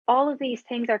all of these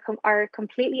things are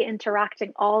completely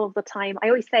interacting all of the time. I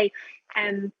always say,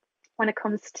 when it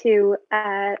comes to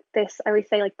this, I always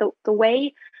say like the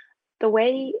way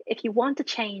if you want to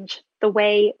change the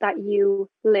way that you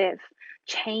live,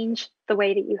 change the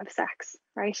way that you have sex,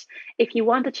 right? If you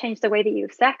want to change the way that you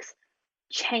have sex,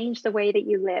 change the way that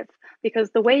you live,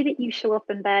 because the way that you show up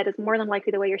in bed is more than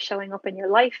likely the way you're showing up in your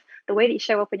life. The way that you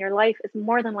show up in your life is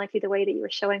more than likely the way that you are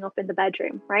showing up in the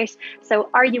bedroom, right? So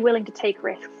are you willing to take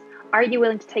risks? Are you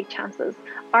willing to take chances?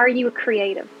 Are you a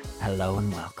creative? Hello and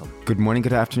welcome. Good morning,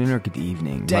 good afternoon, or good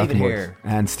evening. David welcome here.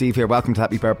 And Steve here. Welcome to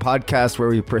Happy Bear Podcast, where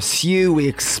we pursue, we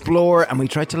explore, and we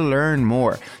try to learn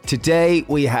more. Today,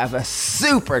 we have a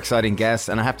super exciting guest,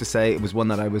 and I have to say, it was one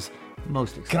that I was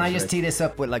most excited. Can I just tee this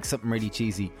up with like something really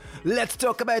cheesy? Let's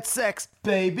talk about sex,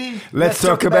 baby. Let's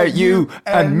talk about you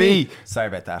and me. Sorry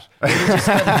about that. We just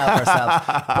couldn't help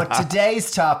ourselves. But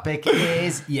today's topic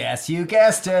is, yes, you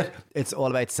guessed it, it's all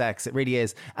about sex. It really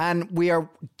is. And we are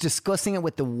discussing it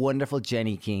with the wonderful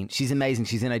Jenny Keane. She's amazing.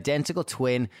 She's an identical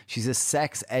twin. She's a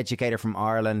sex educator from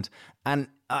Ireland. And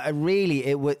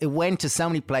it went to so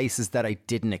many places that I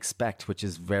didn't expect, which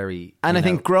is very. And I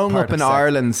think growing up in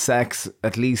Ireland, sex,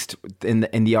 at least in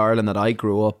the Ireland that I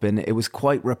grew up in, it was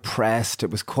quite repressed. It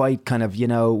was quite kind of,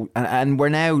 and we're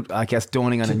now, I guess,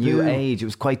 dawning on a new age. It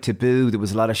was quite taboo. There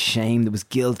was a lot of shame. There was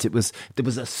guilt. There was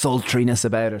a sultriness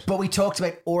about it. But we talked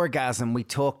about orgasm. We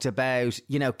talked about,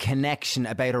 connection,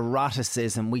 about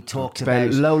eroticism. We talked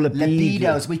about low libido.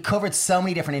 libidos. We covered so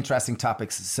many different interesting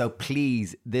topics. So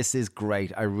please, this is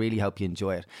great. I really hope you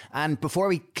enjoy it. And before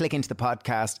we click into the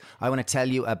podcast, I want to tell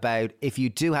you about, if you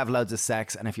do have loads of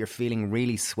sex and if you're feeling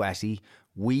really sweaty,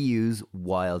 we use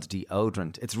Wild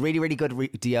deodorant. It's really, really good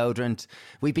deodorant.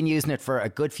 We've been using it for a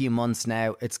good few months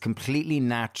now. It's completely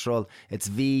natural. It's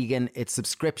vegan. It's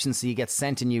subscription, so you get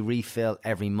sent a new refill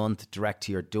every month direct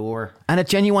to your door. And it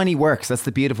genuinely works. That's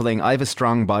the beautiful thing. I have a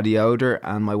strong body odor,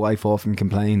 and my wife often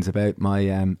complains about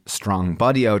my strong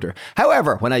body odor.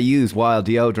 However, when I use Wild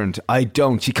deodorant, I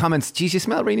don't. She comments, geez, you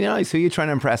smell really nice. Who are you trying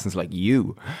to impress? And it's like,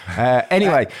 you.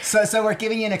 Anyway. So we're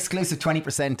giving you an exclusive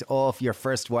 20% off your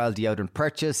first Wild deodorant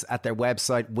purchase at their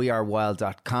website,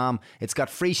 wearewild.com. It's got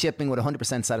free shipping with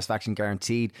 100% satisfaction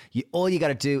guaranteed. All you got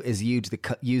to do is use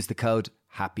the code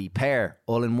Happy Pair,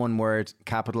 all in one word,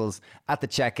 capitals, at the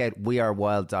checkout,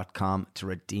 wearewild.com, to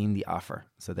redeem the offer.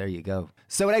 So there you go.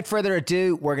 So without further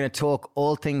ado, we're going to talk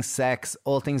all things sex,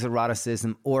 all things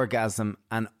eroticism, orgasm,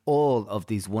 and all of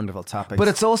these wonderful topics. But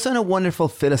it's also in a wonderful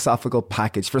philosophical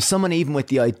package. For someone even with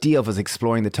the idea of us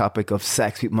exploring the topic of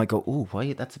sex, people might go, "Ooh,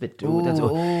 why? That's a bit..."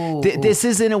 This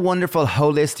is in a wonderful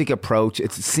holistic approach.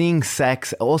 It's seeing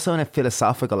sex also in a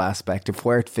philosophical aspect of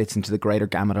where it fits into the greater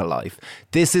gamut of life.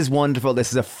 This is wonderful.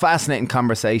 This is a fascinating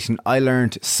conversation. I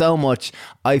learned so much.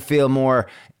 I feel more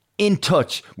in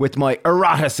touch with my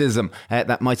eroticism.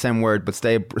 That might sound weird, but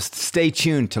stay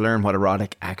tuned to learn what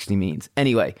erotic actually means.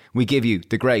 Anyway, we give you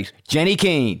the great Jenny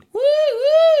Keane. Woo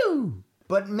woo!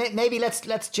 But maybe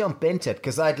let's jump into it,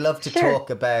 because I'd love to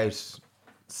talk about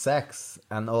sex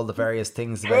and all the various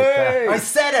things about that. I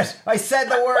said it. I said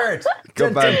the word.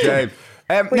 Good man, Dave.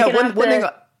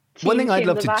 One thing I'd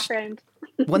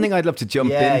love to jump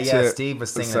into. Yeah, Steve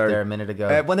was singing it there a minute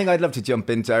ago. One thing I'd love to jump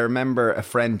into, I remember a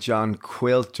friend, John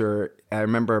Quilter. I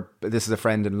remember this is a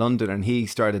friend in London, and he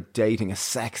started dating a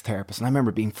sex therapist. And I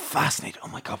remember being fascinated. Oh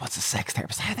my God, what's a sex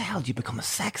therapist? How the hell do you become a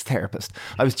sex therapist?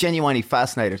 I was genuinely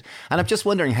fascinated. And I'm just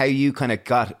wondering how you kind of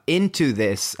got into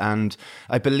this. And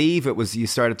I believe it was you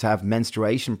started to have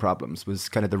menstruation problems, was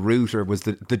kind of the root, or was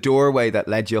the doorway that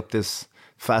led you up this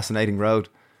fascinating road.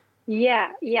 Yeah.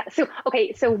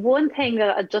 So one thing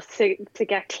that just to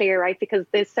get clear, right, because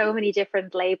there's so many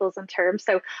different labels and terms.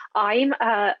 So I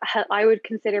would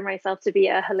consider myself to be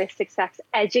a holistic sex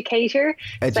educator.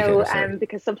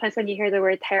 Because sometimes when you hear the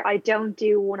word I don't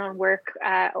do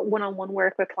one-on-one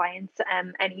work with clients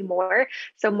anymore.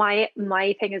 So my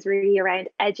thing is really around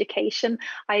education.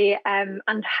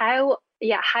 And how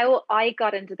I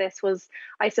got into this was,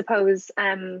 I suppose,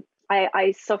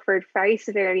 I suffered very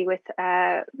severely with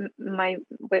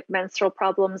menstrual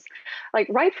problems, like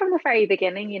right from the very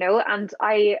beginning, and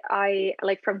I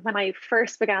like from when I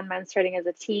first began menstruating as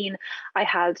a teen, I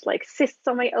had like cysts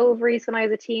on my ovaries when I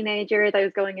was a teenager. I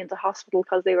was going into hospital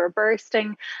because they were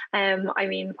bursting. When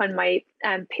my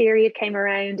period came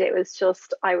around, it was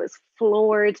just, I was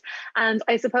floored. And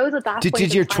I suppose at that point,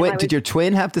 did your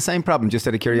twin have the same problem? Just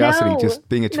out of curiosity, no, just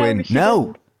being a twin?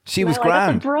 No. She was grand. I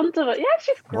got the brunt of it. Yeah,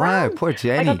 she's grand. Wow, poor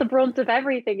Jenny. I got the brunt of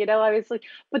everything, I was like,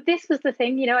 but this was the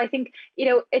thing, I think,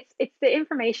 it's the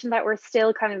information that we're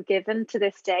still kind of given to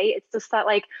this day. It's just that,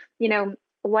 like,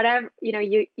 whatever,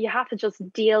 you have to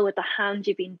just deal with the hand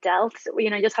you've been dealt.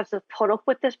 You just have to put up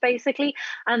with it basically.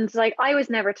 And like, I was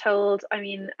never told, I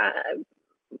mean,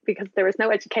 because there was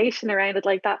no education around it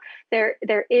like that,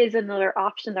 there is another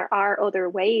option, there are other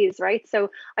ways, right? So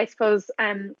I suppose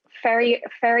very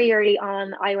very early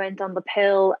on I went on the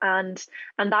pill, and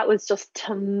that was just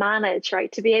to manage,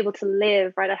 right, to be able to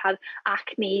live, right? I had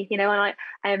acne, and I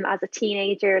as a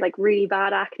teenager, like really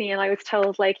bad acne, and I was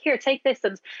told like, here, take this,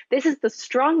 and this is the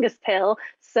strongest pill.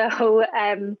 So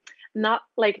not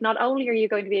only are you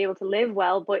going to be able to live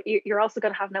well, but you're also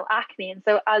going to have no acne. And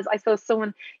so, as I suppose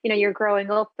someone, you're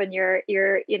growing up and you're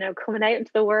coming out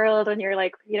into the world, and you're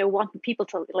like, wanting people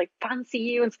to like fancy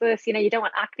you and stuff, you don't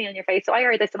want acne on your face. So I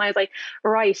heard this and I was like,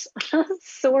 right,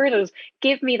 sorted,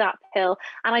 give me that pill.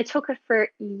 And I took it for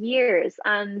years,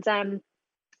 and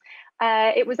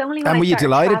it was only when And I were you started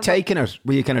delighted traveling. taking it?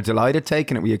 Were you kind of delighted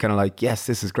taking it? Were you kind of like, yes,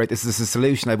 this is great. This is a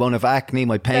solution. I won't have acne.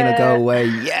 My pain will go away.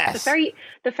 Yes.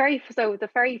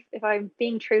 If I'm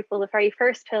being truthful, the very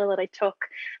first pill that I took,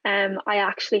 I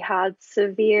actually had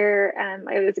severe,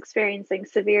 I was experiencing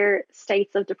severe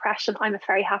states of depression. I'm a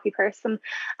very happy person,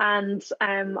 and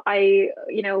I,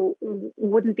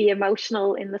 wouldn't be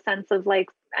emotional in the sense of like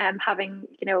having,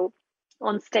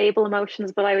 unstable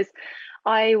emotions, but I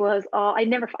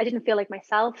didn't feel like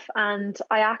myself. And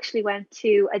I actually went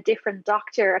to a different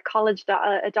doctor,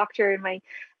 a doctor in my,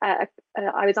 I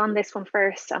was on this one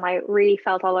first, and I really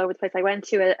felt all over the place. I went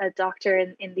to a doctor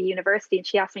in the university, and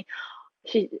she asked me,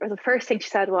 the first thing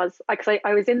she said was, because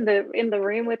I was in the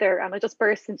room with her, and I just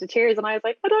burst into tears, and I was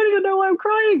like, I don't even know why I'm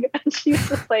crying. And she was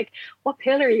just like, what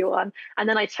pill are you on? And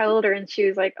then I told her, and she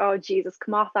was like, oh Jesus,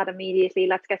 come off that immediately,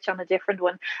 let's get you on a different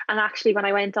one. And actually, when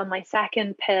I went on my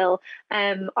second pill,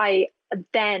 I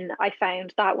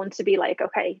found that one to be like,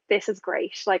 okay, this is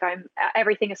great, like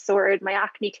everything is sorted, my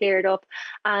acne cleared up,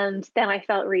 and then I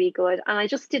felt really good. And I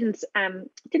just didn't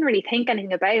really think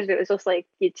anything about it. It was just like,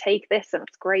 you take this and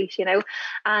it's great,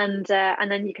 and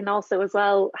then you can also as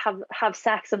well have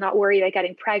sex and not worry about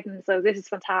getting pregnant. So this is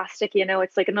fantastic.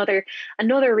 It's like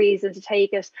another reason to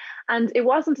take it. And it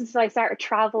wasn't until I started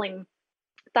traveling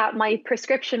that my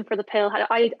prescription for the pill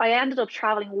I ended up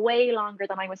traveling way longer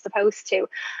than I was supposed to,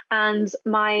 and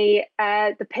my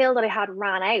the pill that I had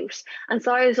ran out. And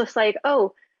so I was just like,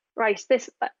 oh right, this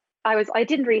I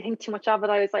didn't really think too much of it.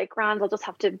 I was like, grand, I'll just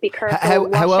have to be careful.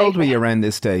 How old were you around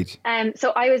this stage?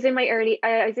 So I was in my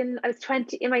I was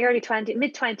 20, in my early 20s,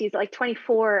 mid 20s, like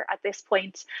 24 at this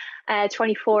point,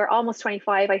 24, almost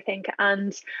 25, I think.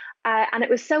 And it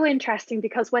was so interesting,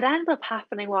 because what ended up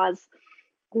happening was,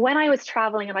 when I was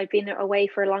traveling and I'd been away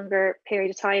for a longer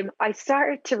period of time, I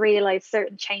started to realize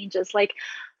certain changes, like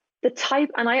the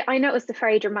type, and I noticed it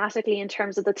very dramatically in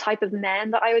terms of the type of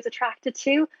men that I was attracted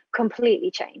to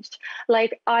completely changed.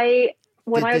 Like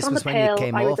when I was This on the was when you pill,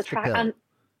 came I was off the pill. attracted, and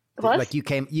what? Like you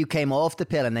came off the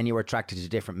pill, and then you were attracted to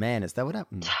different men. Is that what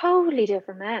happened? Totally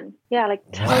different men. Yeah, like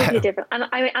totally Wow. different.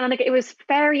 And like, it was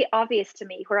very obvious to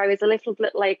me, where I was a little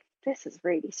bit like, this is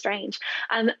really strange.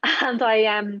 And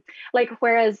I like,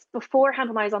 whereas beforehand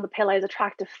when I was on the pill, I was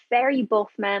attracted to very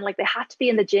buff men. Like, they had to be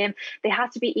in the gym, they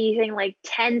had to be eating like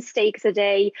 10 steaks a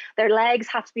day, their legs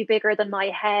had to be bigger than my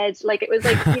head. Like, it was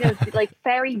like, like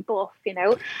very buff,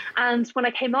 And when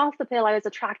I came off the pill, I was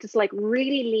attracted to like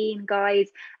really lean guys.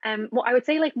 Well, I would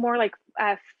say like more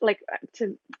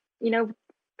to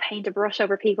paint a brush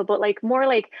over people, but like more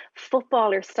like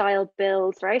footballer style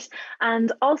builds, right?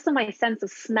 And also my sense of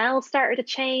smell started to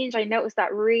change. I noticed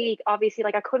that really obviously,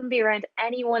 like, I couldn't be around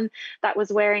anyone that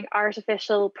was wearing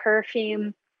artificial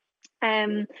perfume.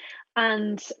 Um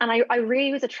and I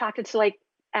really was attracted to like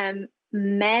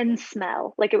men's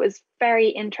smell. Like, it was very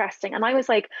interesting. And I was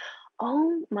like,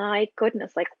 oh my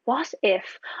goodness, like, what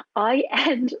if I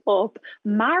end up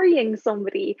marrying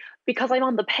somebody because I'm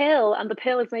on the pill, and the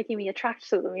pill is making me attracted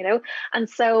to them? And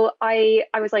so I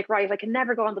was like, right, I can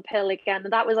never go on the pill again.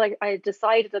 And that was like, I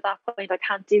decided at that point, I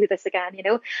can't do this again.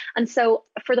 And so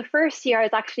for the first year, I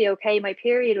was actually okay. My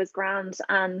period was grand,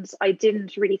 and I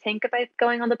didn't really think about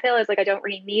going on the pill. I was like, I don't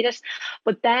really need it.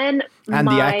 But then And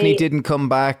the acne didn't come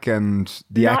back, and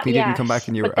not didn't come yet. back,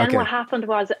 and you But were then okay. what happened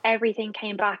was, everything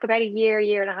came back about a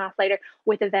year and a half later,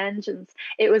 with a vengeance.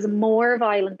 It was more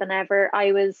violent than ever.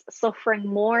 I was suffering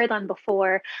more than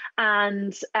before.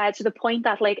 And to the point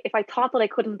that, like, if I thought that I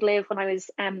couldn't live when I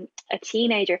was a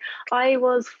teenager, I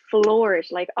was floored.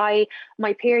 Like,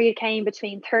 my period came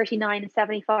between 39 and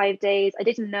 75 days. I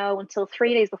didn't know until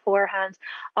 3 days beforehand.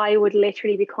 I would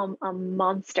literally become a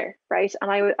monster, right?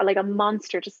 And I would, like, a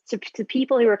monster just to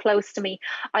people who were close to me.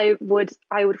 I would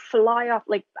fly off,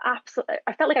 like, absolutely.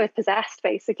 I felt like I was possessed,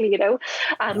 basically,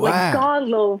 And like, Wow. God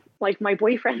love like my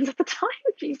boyfriends at the time.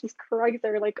 Jesus Christ, they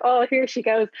were like, oh, here she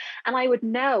goes. And I would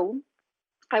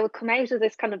come out of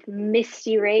this kind of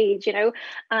misty rage,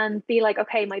 and be like,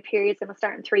 okay, my period's going to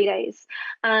start in 3 days.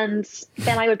 And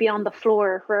then I would be on the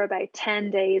floor for about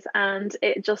 10 days, and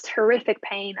it just horrific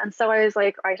pain. And so I was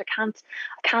like, right, I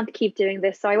can't keep doing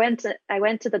this. So I went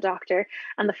to the doctor,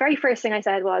 and the very first thing I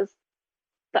said was,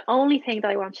 the only thing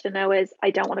that I want you to know is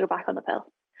I don't want to go back on the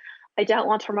pill. I don't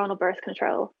want hormonal birth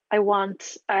control. I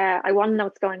want to know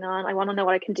what's going on. I want to know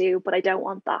what I can do, but I don't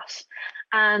want that.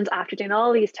 And after doing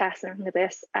all these tests and everything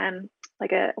like this,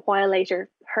 like a while later,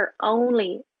 the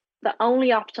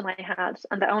only option I had,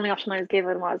 and the only option I was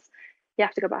given was, you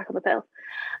have to go back on the pill.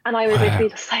 And I was literally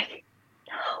just like,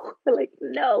 no, like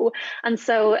no. And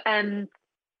so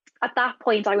at that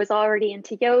point, I was already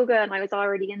into yoga and I was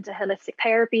already into holistic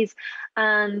therapies.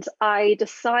 And I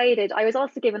decided, I was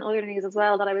also given other news as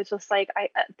well, that I was just like,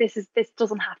 this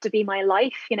doesn't have to be my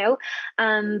life,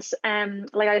 And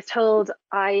like I was told,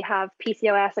 I have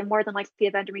PCOS. I'm more than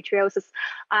likely to have endometriosis,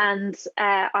 and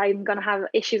I'm going to have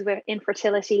issues with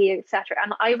infertility, etc.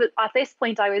 And I was at this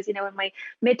point, I was, in my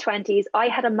mid-20s. I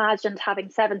had imagined having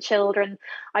 7 children.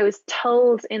 I was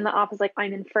told in the office, like,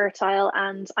 I'm infertile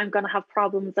and I'm going to have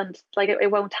problems, and like it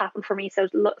won't happen for me. So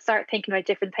start thinking about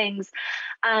different things.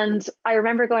 And I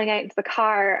remember going out into the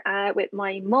car with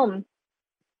my mum,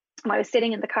 and I was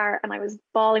sitting in the car and I was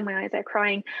bawling my eyes out,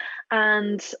 crying.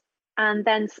 And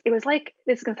then it was like,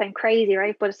 this is going to sound crazy,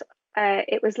 right? But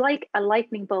it was like a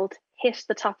lightning bolt hit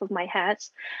the top of my head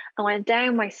and went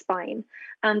down my spine.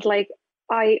 And like,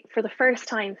 I, for the first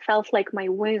time, felt like my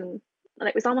womb, and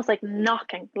it was almost like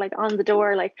knocking like on the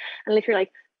door, like, and literally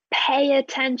like, pay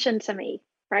attention to me.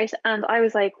 Right. And I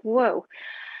was like, whoa.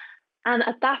 And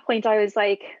at that point, I was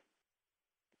like,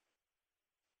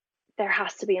 there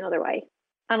has to be another way.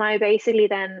 And I basically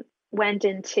then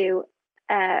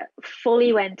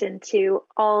fully went into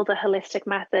all the holistic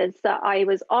methods that I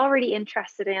was already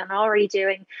interested in and already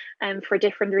doing for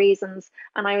different reasons.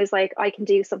 And I was like, I can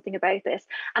do something about this.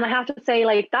 And I have to say,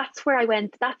 like, that's where I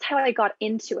went. That's how I got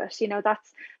into it.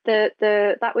 That's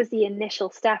that was the initial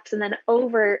steps. And then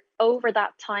over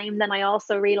that time, then I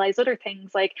also realized other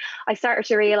things. Like, I started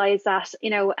to realize that,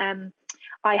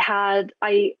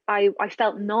 I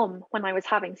felt numb when I was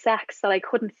having sex, that I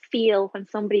couldn't feel when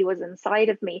somebody was inside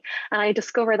of me. And I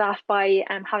discovered that by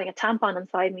having a tampon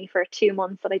inside me for 2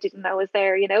 months that I didn't know was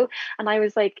there, And I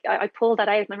was like, I pulled that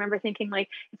out, and I remember thinking, like,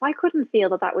 if I couldn't feel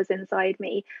that was inside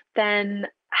me, then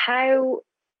how,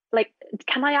 like,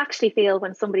 can I actually feel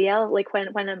when somebody else, like when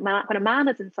a man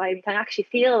is inside me, can I actually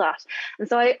feel that? And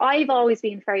so I've always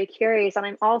been very curious, and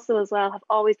I'm also as well have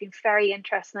always been very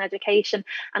interested in education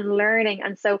and learning.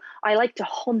 And so I like to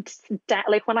hunt down,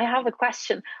 like when I have a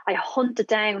question, I hunt it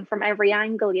down from every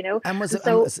angle, And was it,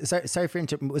 so, sorry for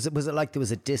interrupting, was it like there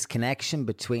was a disconnection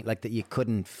between, like, that you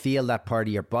couldn't feel that part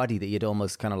of your body, that you'd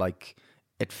almost kind of like,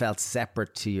 it felt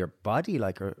separate to your body,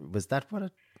 like, or was that what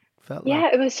it felt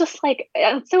like? It was just like,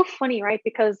 it's so funny, right?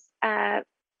 Because when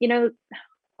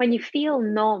you feel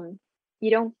numb, you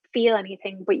don't feel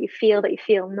anything, but you feel that you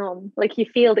feel numb. Like, you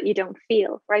feel that you don't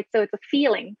feel, right? So it's a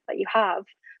feeling that you have,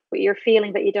 but you're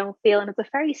feeling that you don't feel. And it's a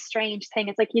very strange thing.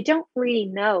 It's like, you don't really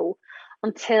know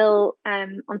until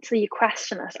you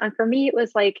question it. And for me, it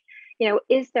was like,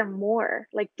 is there more?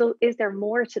 Like, is there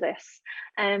more to this?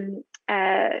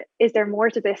 Is there more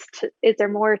to this?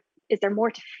 Is there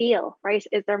more to feel, right?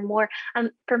 Is there more?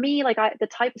 And for me, like, the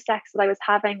type of sex that I was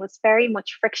having was very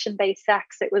much friction-based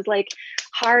sex. It was like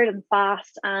hard and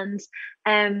fast. And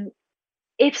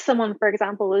if someone, for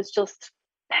example, was just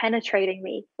penetrating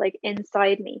me, like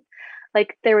inside me,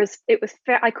 like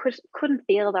I couldn't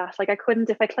feel that. Like, I couldn't,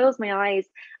 if I closed my eyes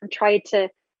and tried to,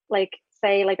 like,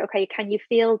 say, like, okay, can you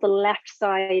feel the left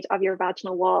side of your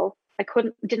vaginal wall? I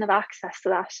didn't have access to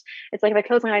that. It's like, if I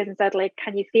closed my eyes and said, like,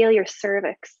 can you feel your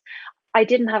cervix? I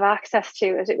didn't have access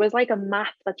to it. It was like a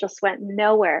map that just went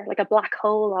nowhere, like a black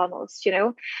hole almost,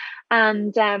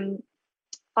 And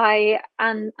I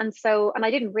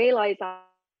didn't realize that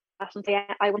until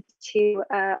I went to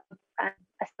a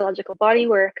astrological body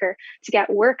worker to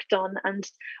get work done, and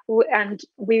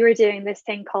we were doing this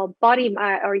thing called body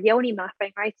or yoni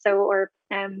mapping, right? So, or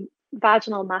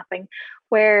vaginal mapping,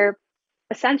 where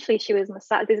essentially she was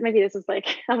maybe this is like,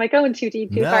 am I going too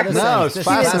deep too far? No, it's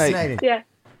fascinating.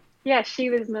 Yeah, she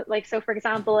was like, so for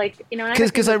example, like,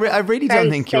 because I really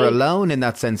don't think you're alone in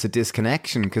that sense of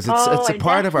disconnection, because it's a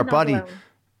part of our body. Alone.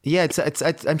 Yeah, it's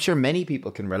I'm sure many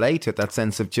people can relate to it, that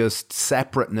sense of just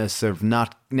separateness, of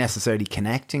not necessarily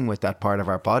connecting with that part of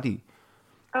our body.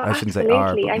 Oh, I shouldn't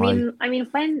absolutely. say our, but I mean,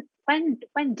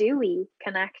 when do we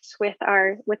connect with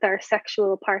our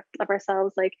sexual part of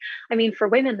ourselves? Like, I mean, for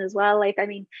women as well, like, I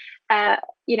mean,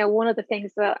 one of the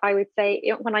things that I would say,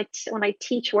 when I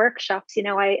teach workshops,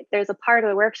 there's a part of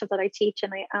the workshop that I teach,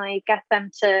 and I get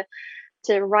them to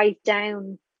write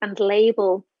down and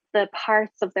label the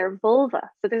parts of their vulva.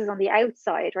 So this is on the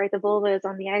outside, right? The vulva is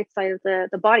on the outside of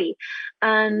the body.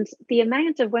 And the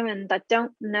amount of women that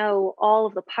don't know all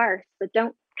of the parts, that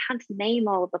can't name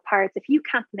all of the parts. If you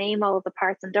can't name all of the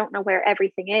parts and don't know where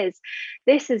everything is,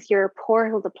 this is your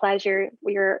portal to pleasure,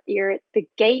 the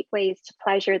gateways to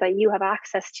pleasure that you have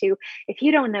access to. If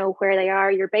you don't know where they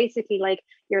are, you're basically like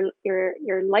your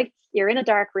lights, you're in a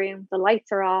dark room, the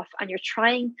lights are off, and you're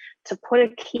trying to put a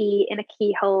key in a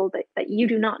keyhole that you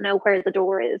do not know where the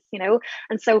door is,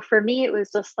 And so for me, it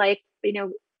was just like,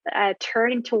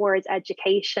 turning towards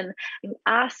education and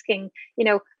asking,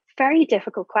 very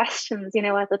difficult questions,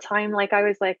 at the time. Like, I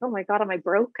was like, oh my God, am I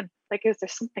broken? Like, is there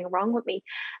something wrong with me?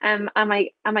 Am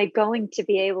I going to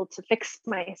be able to fix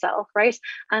myself? Right.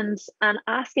 And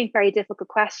asking very difficult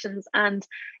questions. And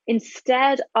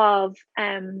instead of,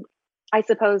 I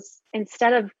suppose,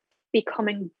 instead of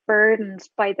becoming burdened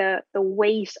by the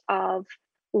weight of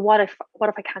what if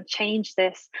I can't change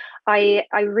this, I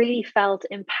really felt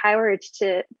empowered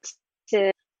to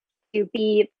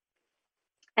be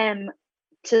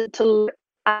to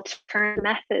alternative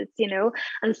methods,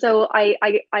 and so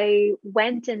I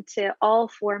went into all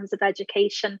forms of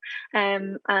education,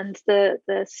 and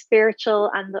the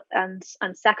spiritual and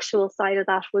sexual side of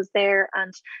that was there,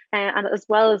 and as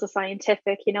well as the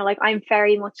scientific, like, I'm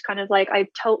very much kind of like, I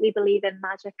totally believe in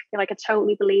magic, like I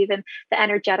totally believe in the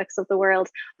energetics of the world,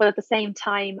 but at the same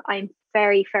time I'm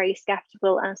very, very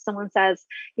skeptical. And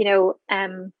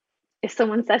if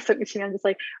someone says something to me, I'm just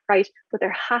like, right, but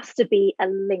there has to be a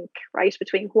link, right,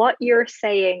 between what you're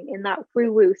saying in that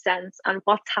woo-woo sense and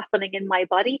what's happening in my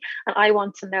body. And I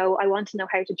want to know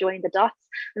how to join the dots.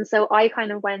 And so I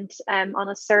kind of went on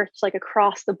a search, like,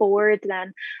 across the board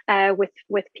then,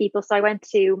 with people. So I went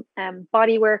to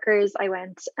body workers, I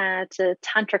went to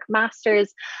tantric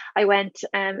masters, I went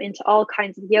into all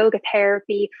kinds of yoga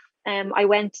therapy. I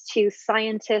went to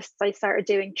scientists, I started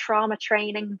doing trauma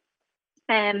training.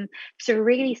 And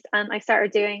I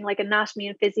started doing like anatomy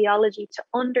and physiology to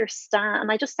understand, and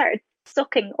I just started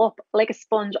sucking up like a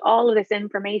sponge all of this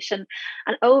information,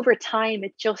 and over time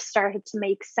it just started to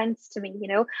make sense to me,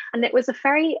 and it was a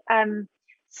very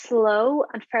slow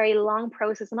and very long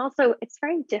process, and also it's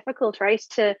very difficult, right,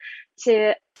 to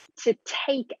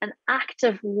take an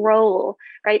active role,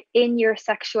 right, in your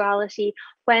sexuality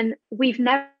when we've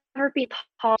never been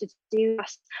taught to do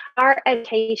that. Our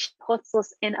education puts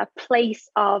us in a place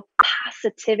of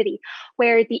passivity,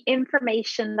 where the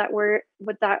information that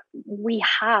we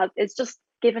have is just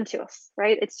given to us,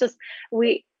 right? It's just,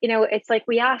 it's like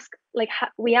we ask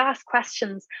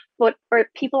questions, or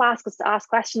people ask us to ask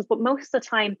questions, but most of the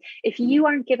time, if you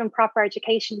aren't given proper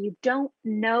education, you don't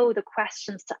know the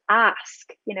questions to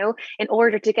ask, in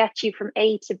order to get you from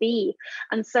A to B.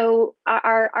 And so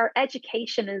our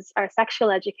education is our sexual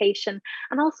education,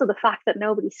 and also the fact that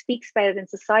nobody speaks about it in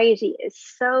society is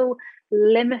so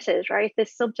limited, right?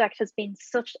 This subject has been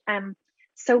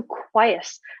so quiet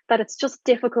that it's just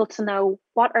difficult to know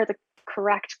what are the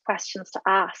correct questions to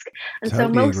ask. And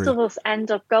Totally so most agree. of us end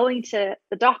up going to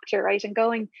the doctor, right, and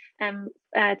going to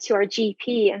our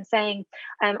GP and saying,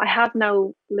 I have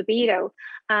no libido,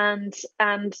 and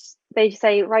they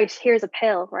say, right, here's a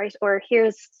pill, right, or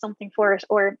here's something for it,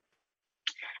 or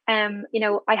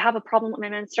I have a problem with my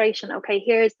menstruation. Okay,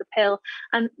 here's the pill.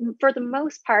 And for the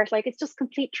most part, like, it's just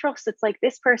complete trust. It's like,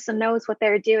 this person knows what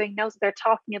they're doing, knows what they're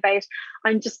talking about.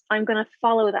 I'm going to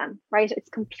follow them, right? It's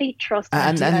complete trust.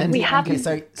 And we have. okay,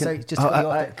 sorry, just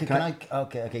can I?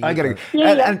 Okay. I gotta go.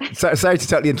 Yeah. And sorry to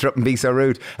totally interrupt and be so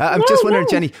rude. I'm just wondering,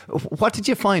 Jenny, what did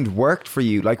you find worked for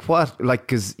you? Like,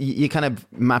 because you kind of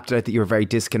mapped it out that you were very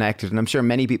disconnected, and I'm sure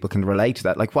many people can relate to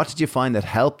that. Like, what did you find that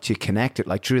helped you connect it,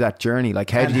 like, through that journey? Like,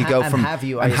 how did you go from? Have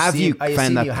you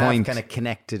found that point? Kind of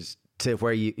connected to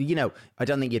where I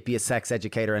don't think you'd be a sex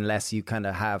educator unless you kind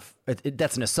of have.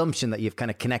 That's an assumption that you've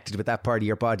kind of connected with that part of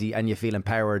your body and you feel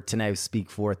empowered to now speak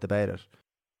forth about it.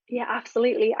 Yeah,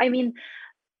 absolutely. I mean,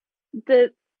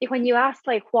 when you asked,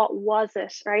 like, what was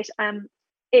it, right?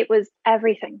 It was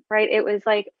everything, right? It was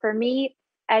like, for me,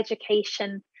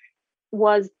 education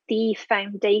was the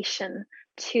foundation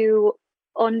to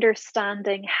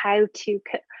understanding how to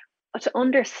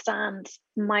understand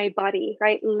my body,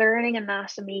 right? Learning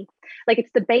anatomy, like,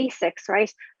 it's the basics,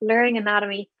 right? Learning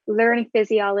anatomy, learning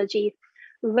physiology,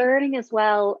 learning as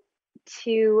well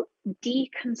to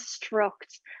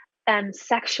deconstruct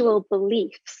sexual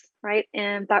beliefs, right?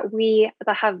 And that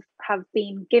have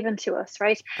been given to us,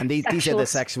 right? And these are the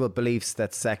sexual beliefs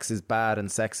that sex is bad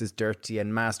and sex is dirty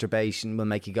and masturbation will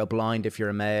make you go blind if you're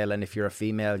a male, and if you're a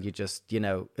female, you just,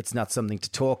 it's not something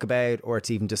to talk about or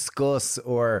to even discuss,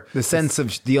 or the sense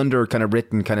of the under kind of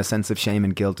written kind of sense of shame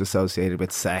and guilt associated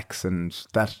with sex, and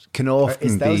that can often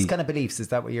is those be kind of beliefs. Is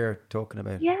that what you're talking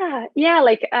about? Yeah.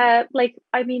 Like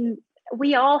I mean,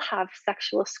 we all have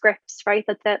sexual scripts, right?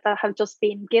 That have just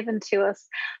been given to us.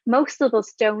 Most of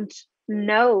us don't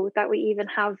know that we even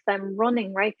have them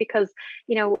running, right? Because,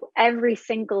 every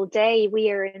single day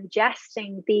we are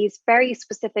ingesting these very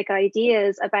specific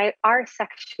ideas about our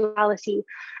sexuality,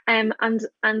 and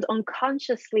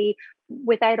unconsciously,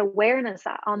 without awareness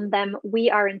on them, we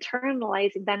are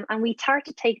internalizing them, and we start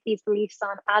to take these beliefs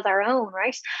on as our own,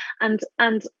 right? And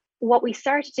what we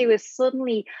start to do is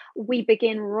suddenly we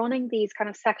begin running these kind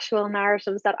of sexual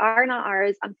narratives that are not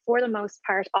ours, and for the most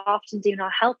part often do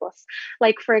not help us.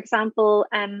 Like, for example,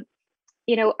 and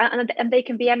they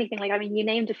can be anything. Like, I mean, you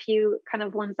named a few kind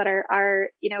of ones that are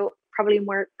probably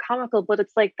more comical, but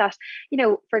it's like that,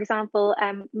 for example,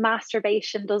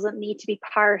 masturbation doesn't need to be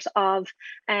part of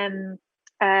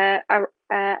it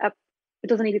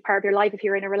doesn't need to be part of your life if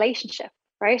you're in a relationship,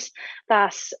 right?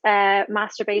 That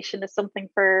masturbation is something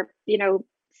for,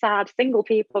 sad single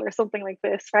people or something like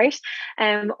this, right?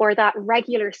 Or that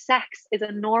regular sex is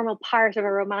a normal part of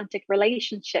a romantic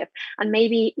relationship. And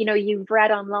maybe, you've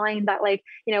read online that, like,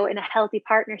 in a healthy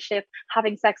partnership,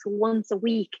 having sex once a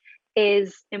week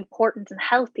is important and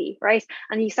healthy, right?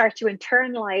 And you start to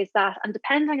internalize that. And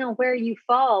depending on where you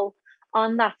fall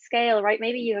on that scale, right?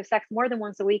 Maybe you have sex more than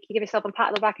once a week, you give yourself a pat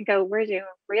on the back and go, we're doing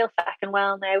real fucking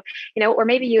well now, or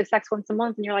maybe you have sex once a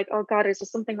month and you're like, oh God, is there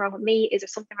something wrong with me? Is there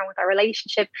something wrong with our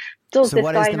relationship? Does this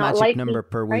guy not like me? So what is the magic number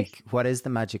per week? Right? What is the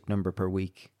magic number per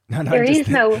week? There is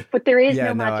no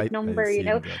magic number,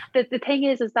 that. The thing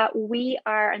is that we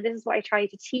are, and this is what I try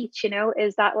to teach,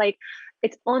 is that, like,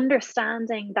 it's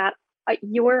understanding that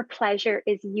your pleasure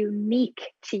is unique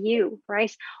to you,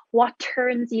 right? What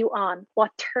turns you on,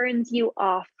 what turns you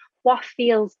off, what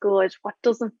feels good, what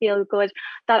doesn't feel good.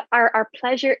 That our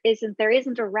pleasure there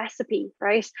isn't a recipe,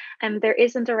 right? And there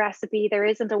isn't a recipe, there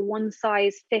isn't a one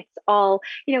size fits all.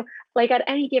 Like, at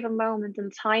any given moment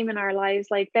in time in our lives,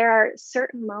 like, there are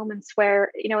certain moments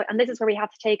where, and this is where we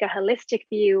have to take a holistic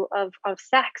view of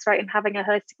sex, right? And having a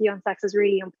holistic view on sex is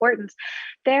really important.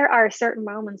 There are certain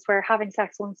moments where having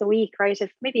sex once a week, right?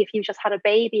 If you just had a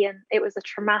baby and it was a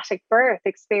traumatic birth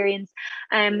experience,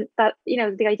 that,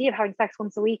 the idea of having sex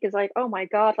once a week is like, oh my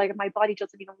God, like, my body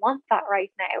doesn't even want that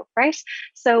right now, right?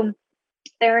 So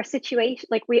there are situations,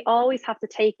 like, we always have to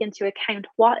take into account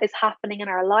what is happening in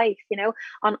our life,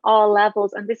 on all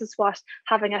levels. And this is what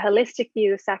having a holistic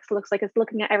view of sex looks like. It's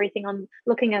looking at everything on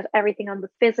the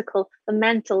physical, the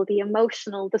mental, the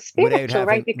emotional, the spiritual,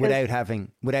 right? Because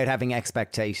without having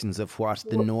expectations of what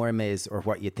the norm is or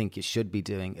what you think you should be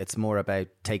doing. It's more about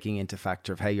taking into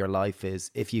factor of how your life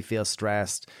is. If you feel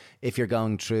stressed, if you're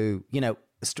going through, I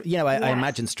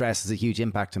imagine stress has a huge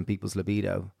impact on people's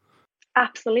libido.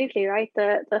 Absolutely, right.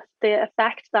 The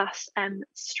effect that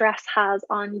stress has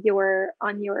on your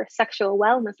sexual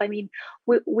wellness. I mean,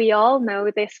 we all know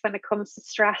this when it comes to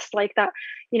stress, like that.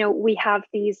 We have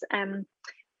these when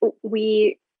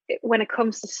it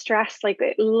comes to stress, like,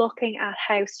 looking at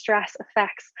how stress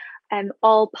affects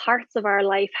all parts of our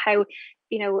life, how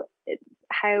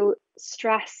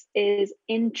stress is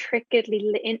intrinsically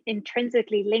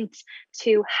linked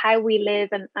to how we live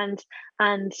and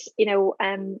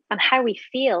how we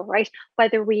feel, right?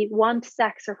 Whether we want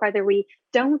sex or whether we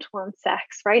don't want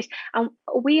sex, right? And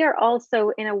we are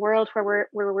also in a world where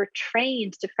we're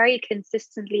trained to very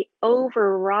consistently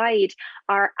override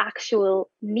our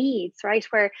actual needs, right?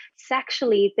 Where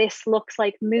sexually this looks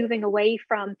like moving away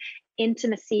from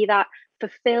intimacy that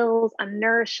fulfills and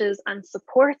nourishes and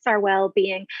supports our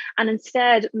well-being, and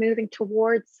instead moving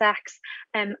towards sex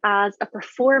as a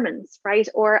performance, right?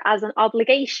 Or as an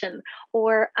obligation,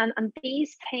 and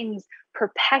these things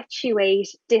perpetuate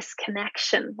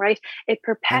disconnection, right? It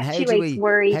perpetuates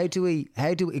worry. How do we,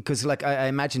 because, like, I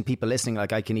imagine people listening,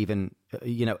 like, I can even,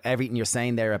 everything you're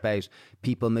saying there about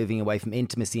people moving away from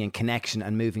intimacy and connection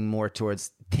and moving more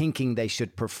towards thinking they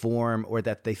should perform or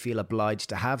that they feel obliged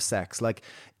to have sex. Like,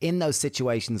 in those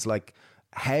situations, like,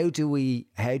 how do we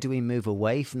move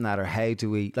away from that? Or how do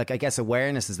we, like, I guess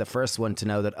awareness is the first one to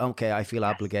know that, okay, I feel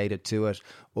obligated to it,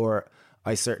 or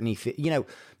I certainly feel,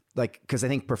 like, because I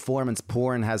think performance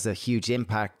porn has a huge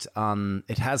impact on,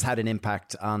 it has had an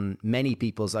impact on many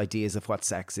people's ideas of what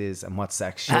sex is and what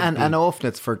sex should be. And often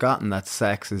it's forgotten that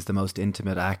sex is the most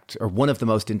intimate act, or one of the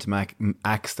most intimate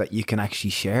acts that you can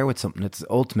actually share with something. It's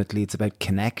ultimately, it's about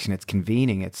connection, it's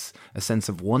convening, it's a sense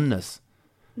of oneness.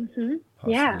 Mm-hmm.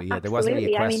 Possibly, yeah. There wasn't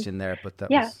really a question there, but that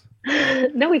was...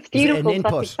 No, it's beautiful. An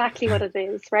That's input. exactly what it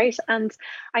is, right? And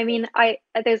I mean,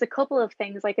 there's a couple of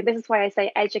things, like, this is why I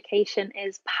say education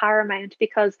is paramount,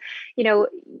 because, you know,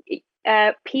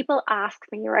 people ask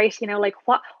me, right, you know, like,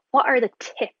 what are the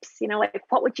tips, you know, like,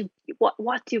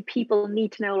 what do people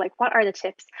need to know, like, what are the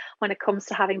tips when it comes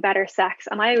to having better sex?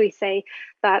 And I always say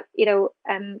that, you know,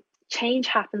 change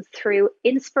happens through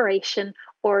inspiration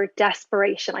or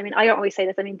desperation. I mean, I don't always say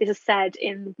this. I mean, this is said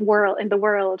in the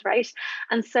world, right?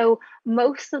 And so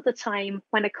most of the time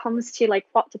when it comes to like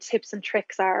what the tips and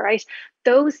tricks are, right?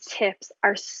 Those tips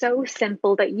are so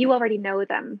simple that you already know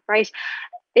them, right?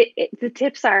 The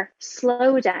tips are: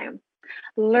 slow down,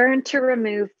 learn to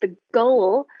remove the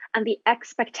goal and the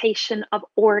expectation of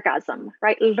orgasm,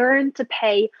 right? Learn to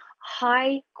pay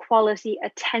high quality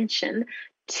attention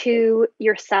to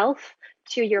yourself,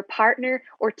 to your partner,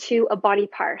 or to a body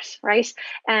part, right?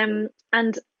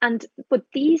 But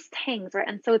these things, right?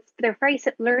 And so they're very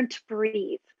simple. Learn to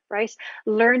breathe, right?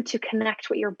 Learn to connect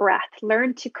with your breath.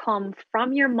 Learn to come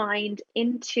from your mind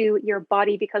into your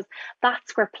body, because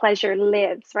that's where pleasure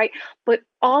lives, right? But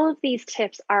all of these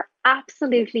tips are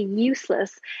absolutely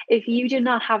useless if you do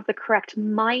not have the correct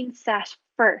mindset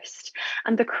first.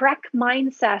 And the correct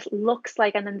mindset looks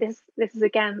like, and then this is,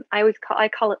 again, I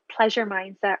call it pleasure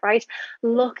mindset, right?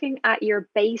 Looking at your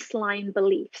baseline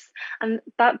beliefs, and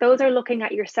those are looking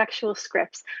at your sexual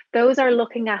scripts. Those are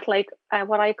looking at like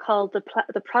what I call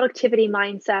the productivity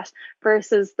mindset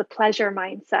versus the pleasure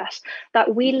mindset.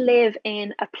 That we live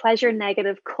in a pleasure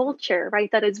negative culture,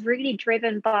 right? That is really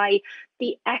driven by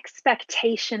the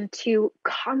expectation to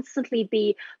constantly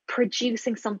be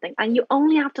producing something. And you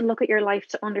only have to look at your life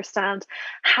to understand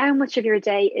how much of your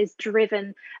day is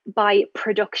driven by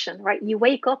production, right? You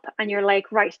wake up and you're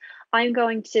like, right, I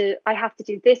have to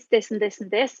do this, this, and this,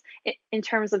 and this in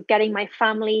terms of getting my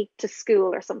family to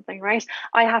school or something, right?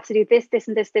 I have to do this, this,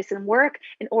 and this in work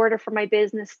in order for my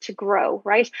business to grow,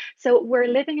 right? So we're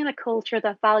living in a culture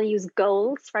that values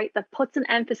goals, right? That puts an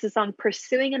emphasis on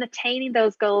pursuing and attaining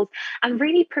those goals and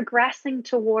really progressing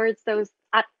towards those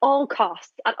at all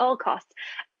costs,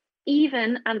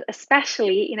 even and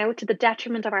especially, you know, to the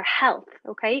detriment of our health,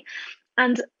 okay?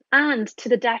 And to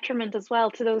the detriment as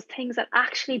well to those things that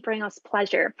actually bring us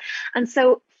pleasure. And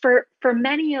so for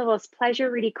many of us, pleasure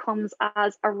really comes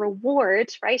as a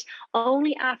reward, right?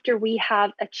 Only after we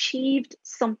have achieved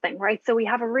something, right? So we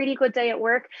have a really good day at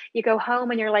work, you go home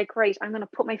and you're like, great, I'm going to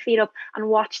put my feet up and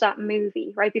watch that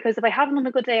movie, right? Because if I haven't had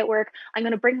a good day at work, I'm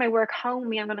going to bring my work home,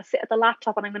 I'm going to sit at the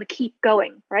laptop and I'm going to keep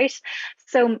going, right?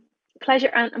 So pleasure,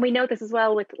 and we know this as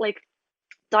well with like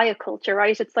diet culture,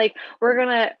 right? It's like we're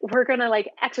gonna like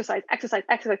exercise,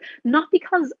 not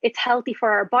because it's healthy for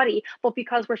our body, but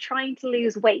because we're trying to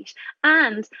lose weight.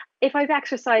 And if I've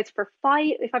exercised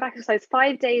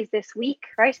 5 days this week,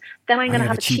 right, then I'm going to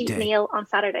have a cheat meal on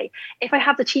Saturday. If I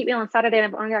have the cheat meal on Saturday and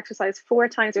I'm going to exercise 4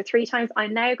 times or 3 times,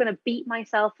 I'm now going to beat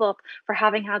myself up for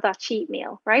having had that cheat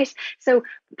meal, right? So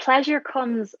pleasure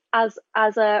comes as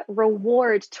a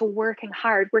reward to working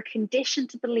hard. We're conditioned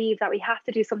to believe that we have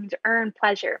to do something to earn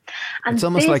pleasure. And it's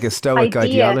almost like a Stoic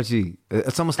ideology.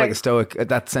 It's almost like a Stoic,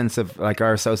 that sense of like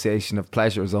our association of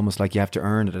pleasure is almost like you have to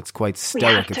earn it. It's quite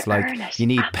Stoic. It's like you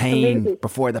need pain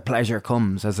before the pleasure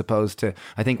comes, as opposed to,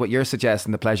 I think what you're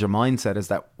suggesting, the pleasure mindset is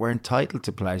that we're entitled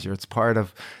to pleasure. It's part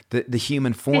of the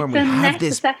human form. We have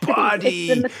this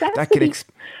body that can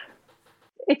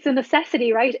it's a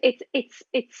necessity, right? It's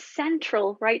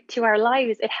central, right, to our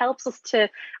lives. It helps us to,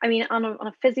 I mean, on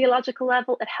a physiological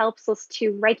level, it helps us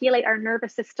to regulate our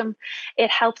nervous system. It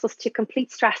helps us to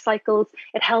complete stress cycles.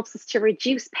 It helps us to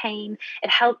reduce pain.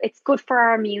 It's good for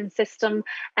our immune system.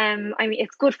 I mean,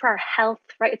 it's good for our health,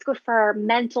 right? It's good for our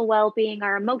mental well-being,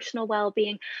 our emotional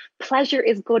well-being. Pleasure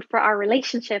is good for our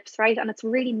relationships, right? And it's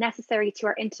really necessary to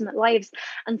our intimate lives.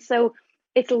 And so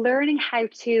it's learning how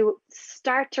to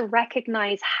start to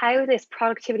recognize how this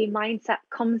productivity mindset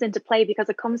comes into play, because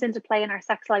it comes into play in our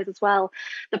sex lives as well.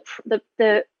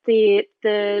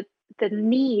 The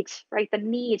need, right? The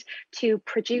need to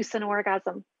produce an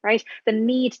orgasm, right? The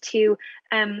need to,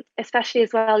 especially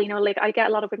as well, like I get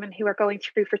a lot of women who are going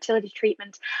through fertility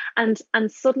treatment, and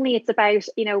suddenly it's about,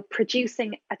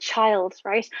 producing a child,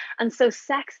 right? And so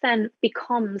sex then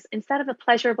becomes, instead of a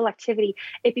pleasurable activity,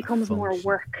 it becomes more function.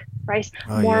 work, right?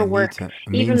 Oh More yeah, work.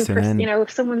 means Even to an for, end.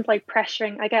 if someone's like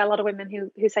pressuring, I get a lot of women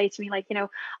who say to me like,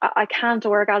 I can't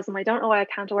orgasm. I don't know why I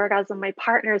can't orgasm. My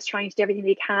partner is trying to do everything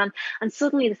they can. And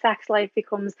suddenly the sex life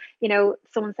becomes,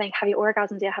 someone saying, have you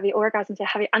orgasmed yet? Have you orgasmed yet?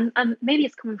 Have you? And maybe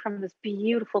it's coming from this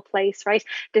beautiful place, right?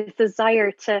 This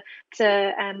desire to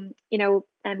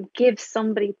give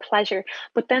somebody pleasure.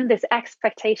 But then this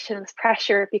expectation, this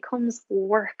pressure becomes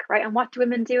work, right? And what do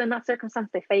women do in that circumstance?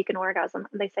 They fake an orgasm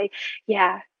and they say,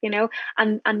 yeah,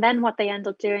 and then what they end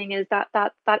up doing is that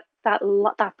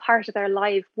part of their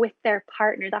life with their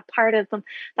partner, that part of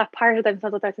themselves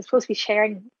that they're supposed to be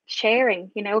sharing,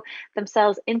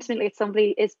 themselves intimately with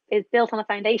somebody is built on a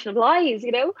foundation of lies,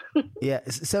 Yeah.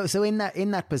 So in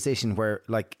that position where,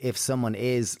 like, if someone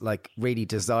is like really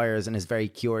desires and is very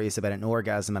curious about an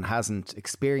orgasm and hasn't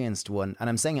experienced one, and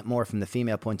I'm saying it more from the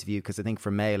female point of view because I think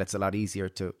for male it's a lot easier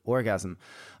to orgasm.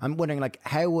 I'm wondering, like,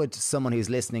 how would someone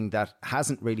who's listening that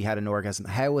hasn't really had an orgasm,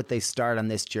 how would they start on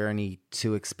this journey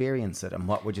to experience it, and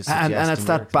what would you suggest? And it's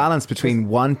that balance between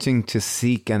wanting to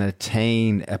seek and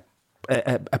attain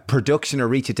a production or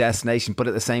reach a destination, but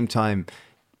at the same time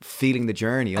feeling the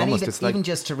journey. And Almost even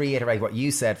just to reiterate what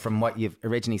you said from what you've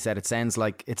originally said, it sounds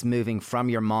like it's moving from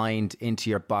your mind into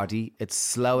your body. It's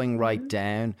slowing right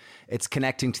down. It's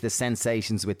connecting to the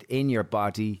sensations within your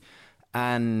body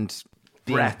and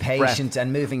being patient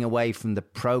and moving away from the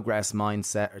progress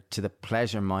mindset to the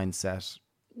pleasure mindset.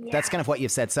 Yeah. That's kind of what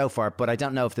you've said so far, but I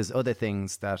don't know if there's other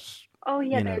things that... Oh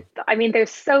yeah, there's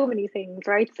so many things,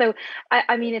 right? So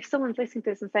I mean, if someone's listening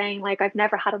to this and saying like, I've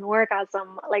never had an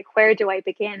orgasm, like, where do I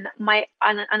begin?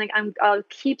 I'll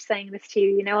keep saying this to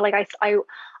you, like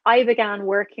I began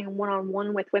working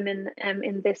one-on-one with women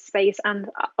in this space, and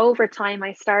over time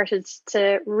I started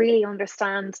to really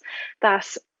understand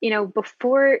that,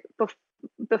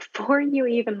 before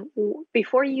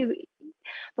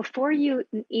you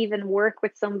even work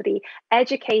with somebody,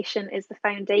 education is the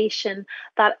foundation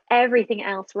that everything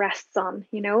else rests on,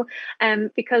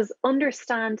 because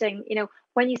understanding,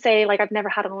 when you say like, I've never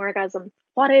had an orgasm,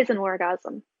 what is an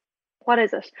orgasm? What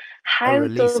is it? A How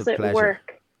release does of it pleasure.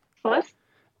 work? What?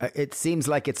 It seems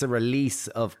like it's a release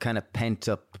of kind of pent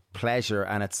up pleasure,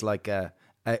 and it's like a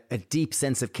deep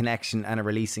sense of connection and a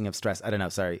releasing of stress. I don't know.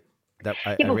 Sorry.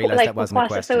 I realized like, that wasn't a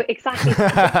question. So exactly.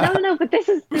 No, but this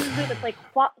is it. It's like,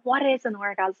 what is an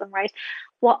orgasm, right?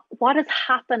 What is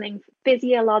happening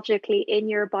physiologically in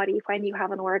your body when you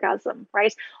have an orgasm,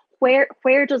 right? Where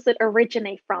does it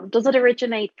originate from? Does it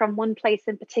originate from one place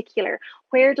in particular?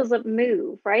 Where does it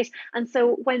move, right? And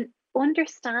so when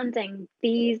understanding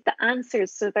the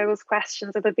answers to those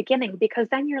questions at the beginning, because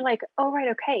then you're like, oh right,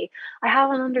 okay, I have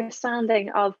an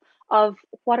understanding of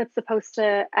what it's supposed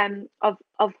to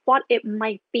of what it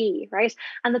might be, right?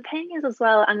 And the thing is as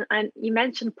well, and you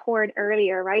mentioned porn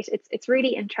earlier, right? It's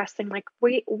really interesting. Like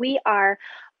we are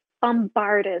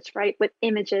bombarded, right, with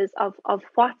images of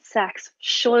what sex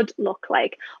should look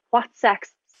like, what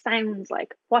sex sounds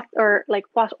like, what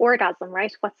orgasm,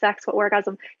 right? What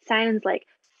orgasm sounds like,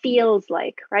 feels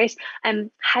like, right? And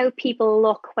how people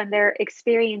look when they're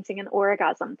experiencing an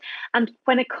orgasm. And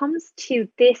when it comes to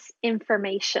this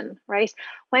information, right,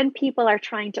 when people are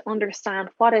trying to understand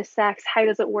what is sex, how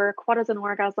does it work, what is an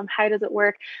orgasm, how does it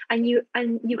work, and you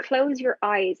close your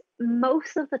eyes,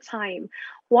 most of the time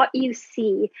what you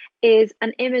see is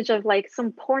an image of like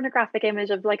some pornographic image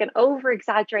of like an over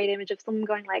exaggerated image of someone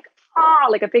going like,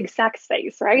 like a big sex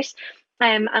face, right?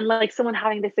 And like someone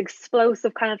having this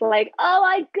explosive kind of like, oh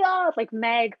my God, like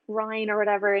Meg Ryan or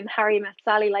whatever in Harry Met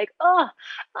Sally, like,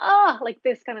 like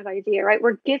this kind of idea, right?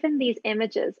 We're given these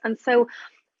images. And so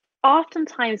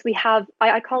oftentimes we have,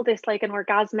 I call this like an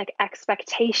orgasmic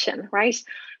expectation, right?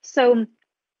 So,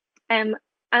 and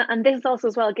this is also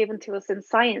as well given to us in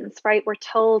science, right? We're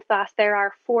told that there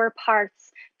are 4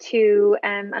 parts to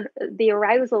the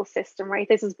arousal system, right?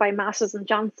 This is by Masters and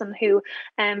Johnson, who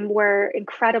were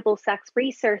incredible sex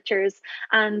researchers,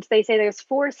 and they say there's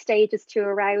 4 stages to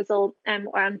arousal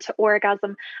and to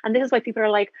orgasm. And this is why people are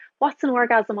like, what's an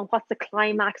orgasm and what's a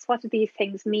climax? What do these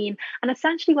things mean? And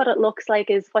essentially what it looks like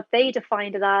is what they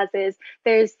defined it as is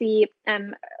there's the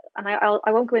and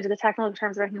I won't go into the technical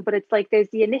terms or anything, but it's like there's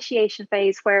the initiation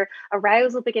phase where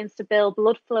arousal begins to build,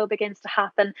 blood flow begins to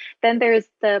happen. Then there's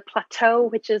the plateau,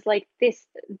 which is like this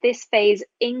phase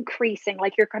increasing,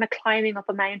 like you're kind of climbing up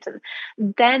a mountain.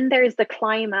 Then there's the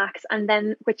climax, and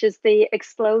then which is the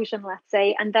explosion, let's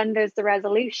say, and then there's the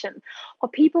resolution.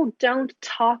 What people don't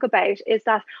talk about is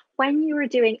that when you are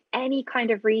doing any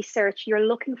kind of research, you're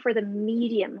looking for the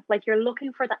medium, like you're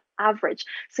looking for the average.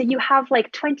 So you have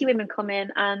like 20 women come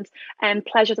in and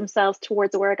pleasure themselves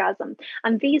towards orgasm.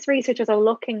 And these researchers are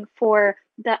looking for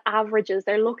the averages.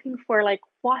 They're looking for like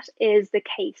what is the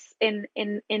case in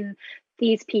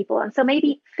these people. And so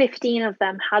maybe 15 of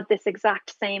them had this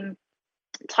exact same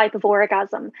type of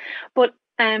orgasm.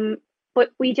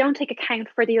 But we don't take account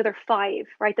for the other 5,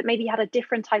 right? That maybe had a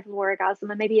different type of orgasm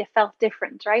and maybe it felt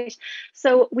different, right?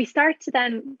 So we start to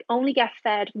then only get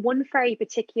fed one very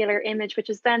particular image, which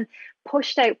is then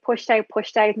pushed out, pushed out,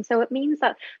 pushed out. And so it means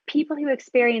that people who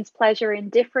experience pleasure in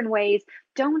different ways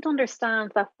don't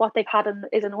understand that what they've had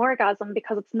is an orgasm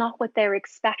because it's not what they're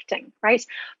expecting, right?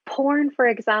 Porn, for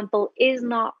example, is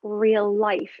not real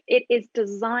life. It is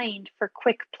designed for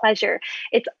quick pleasure.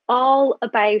 It's all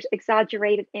about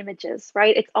exaggerated images,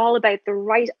 right? It's all about the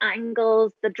right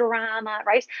angles, the drama,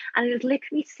 right? And it is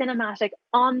literally cinematic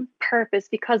on purpose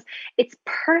because its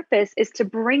purpose is to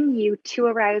bring you to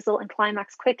arousal and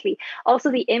climax quickly. Also,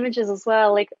 the images as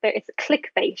well, like it's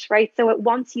clickbait, right? So it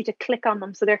wants you to click on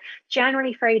them. So they're generally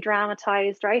very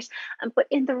dramatized, right? But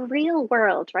in the real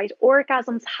world, right,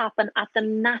 orgasms happen at the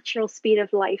natural speed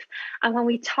of life. And when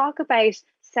we talk about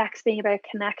sex being about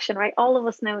connection, right, all of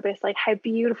us know this, like how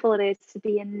beautiful it is to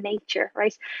be in nature,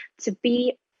 right? To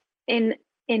be in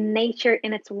nature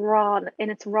in its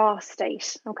raw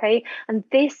state, okay? And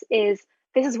this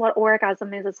is what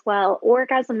orgasm is as well.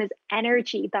 Orgasm is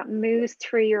energy that moves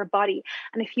through your body.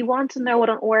 And if you want to know what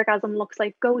an orgasm looks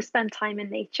like, go spend time in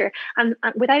nature and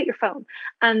without your phone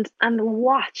and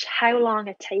watch how long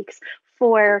it takes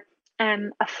for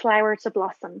a flower to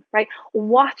blossom, right?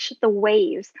 Watch the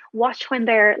waves. Watch when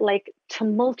they're like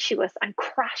tumultuous and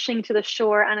crashing to the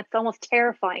shore and it's almost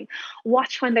terrifying.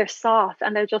 Watch when they're soft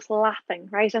and they're just lapping,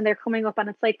 right? And they're coming up and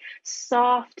it's like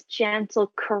soft,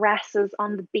 gentle caresses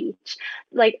on the beach.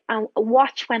 Like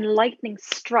watch when lightning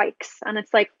strikes and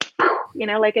it's like,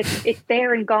 like it's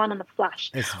there and gone in a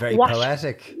flash. It's very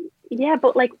poetic. Yeah,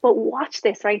 but watch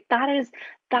this, right? That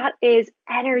is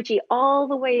energy, all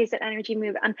the ways that energy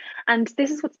move. And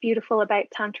this is what's beautiful about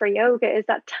Tantra yoga is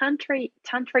that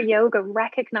Tantra yoga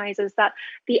recognizes that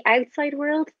the outside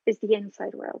world is the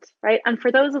inside world, right? And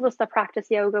for those of us that practice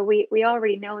yoga, we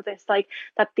already know this, like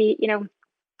that the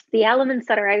elements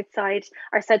that are outside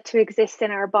are said to exist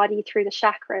in our body through the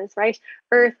chakras, right?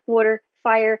 Earth, water,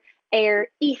 fire, air,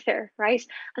 ether, right?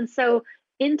 And so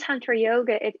in Tantra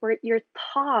yoga, you're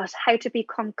taught how to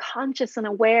become conscious and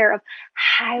aware of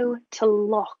how to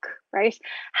look, right?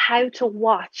 How to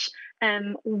watch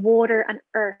water and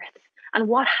earth. And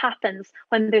what happens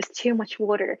when there's too much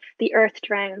water? The earth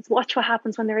drowns. Watch what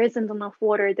happens when there isn't enough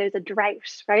water. There's a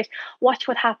drought, right? Watch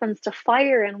what happens to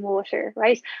fire and water,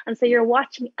 right? And so you're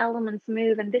watching elements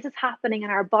move, and this is happening in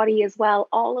our body as well.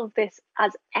 All of this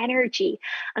as energy.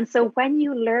 And so when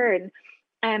you learn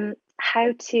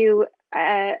how to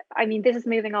this is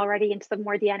moving already into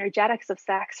the energetics of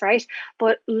sex, right?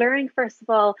 But learning, first of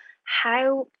all,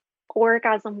 how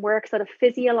orgasm works at a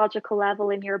physiological level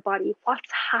in your body, what's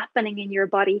happening in your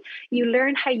body. You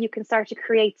learn how you can start to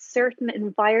create certain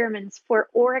environments for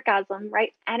orgasm,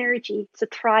 right? Energy to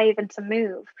thrive and to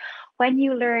move. When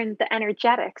you learn the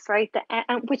energetics, right?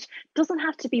 Which doesn't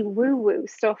have to be woo-woo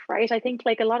stuff, right? I think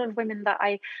like a lot of women that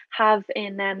I have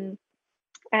in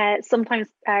sometimes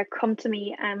come to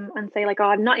me and say like, oh,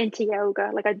 I'm not into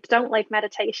yoga, like I don't like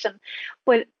meditation.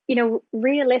 But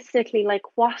realistically, like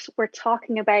what we're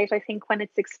talking about, I think when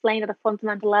it's explained at a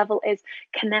fundamental level is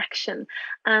connection.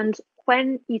 And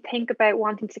when you think about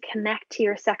wanting to connect to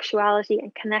your sexuality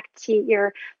and connect to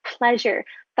your pleasure,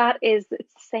 it's the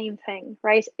same thing,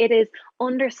 right? It is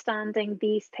understanding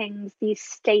these things, these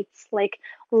states like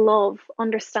love,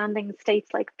 understanding states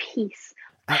like peace,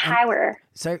 power.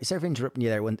 Sorry for interrupting you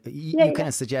there. When you kind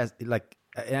of suggest like,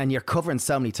 and you're covering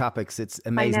so many topics, it's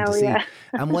amazing to see. Yeah.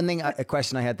 And one thing, a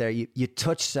question I had there, you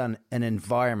touched on an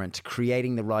environment,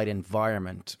 creating the right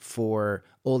environment for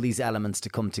all these elements to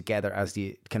come together as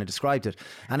you kind of described it.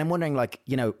 And I'm wondering,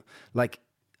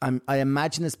 I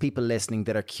imagine there's people listening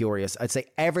that are curious. I'd say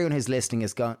everyone who's listening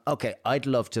is going, okay, I'd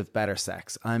love to have better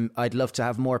sex. I'd love to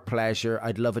have more pleasure.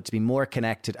 I'd love it to be more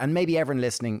connected. And maybe everyone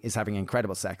listening is having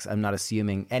incredible sex. I'm not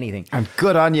assuming anything. And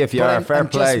good on you if you are. Fair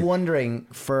play. I'm just wondering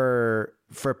for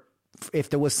if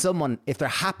there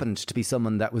happened to be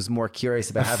someone that was more curious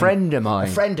about a friend of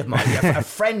mine, yeah, a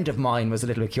friend of mine was a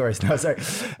little bit curious. No, sorry.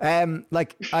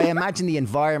 Like I imagine the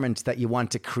environment that you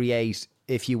want to create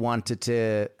if you wanted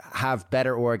to have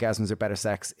better orgasms or better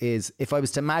sex is, if I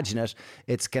was to imagine it,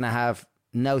 it's going to have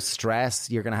no stress.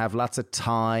 You're going to have lots of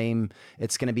time.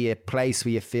 It's going to be a place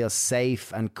where you feel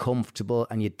safe and comfortable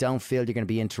and you don't feel you're going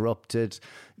to be interrupted.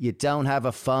 You don't have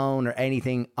a phone or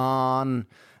anything on,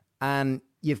 and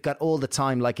you've got all the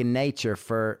time, like in nature,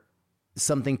 for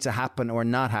something to happen or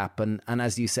not happen. And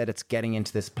as you said, it's getting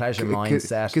into this pleasure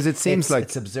mindset. Because it seems like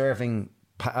it's observing.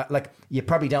 Like you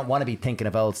probably don't want to be thinking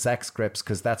of old sex scripts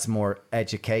because that's more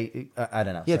educate. I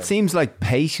don't know. Yeah, sorry. It seems like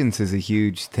patience is a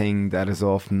huge thing that is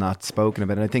often not spoken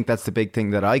about. And I think that's the big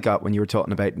thing that I got when you were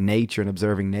talking about nature and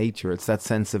observing nature. It's that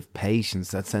sense of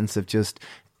patience, that sense of just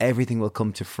everything will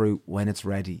come to fruit when it's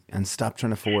ready, and stop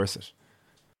trying to force it.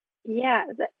 Yeah.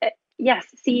 Yes.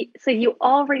 See, so you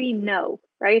already know,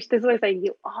 right? This is what I say.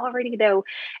 You already know.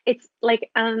 It's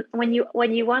like when you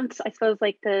want, I suppose,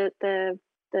 like the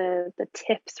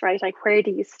tips, right? Like, where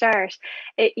do you start?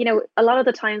 It, a lot of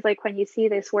the times, like when you see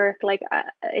this work, like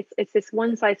it's this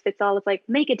one size fits all. It's like,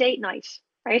 make a date night,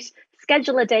 right?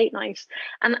 Schedule a date night,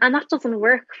 and that doesn't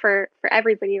work for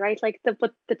everybody, right? Like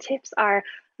but the tips are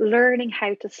learning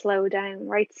how to slow down,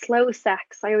 right? Slow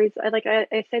sex. I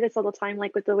say this all the time,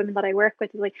 like with the women that I work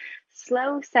with, is like,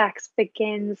 slow sex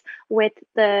begins with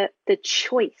the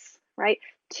choice, right?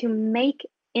 To make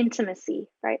intimacy,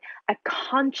 right, a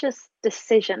conscious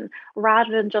decision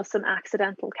rather than just an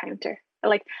accidental counter.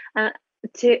 Like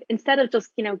to, instead of just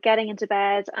getting into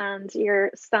bed and you're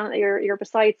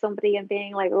beside somebody and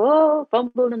being like, oh,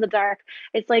 fumbling in the dark.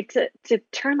 It's like to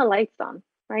turn the lights on,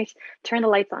 right? Turn the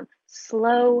lights on,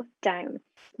 slow down,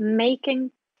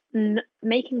 making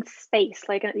space.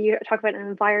 Like you talk about an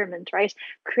environment, right?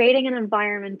 Creating an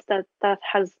environment that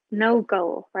has no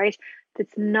goal, right?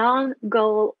 It's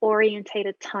non-goal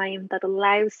orientated time that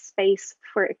allows space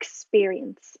for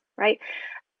experience, right?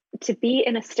 To be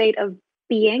in a state of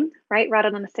being, right,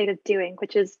 rather than a state of doing,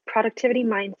 which is productivity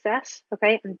mindset.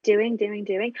 Okay, I'm doing.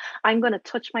 I'm going to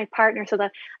touch my partner so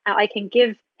that I can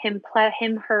give him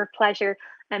her pleasure,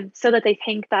 and so that they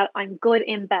think that I'm good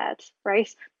in bed, right?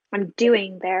 I'm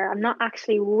doing there. I'm not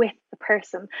actually with the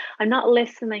person. I'm not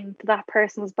listening to that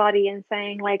person's body and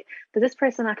saying, like, does this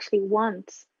person actually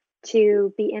want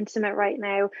to be intimate right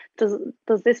now? Does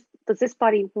this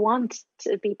body want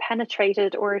to be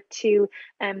penetrated or to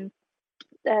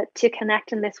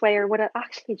connect in this way, or would it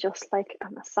actually just like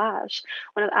a massage?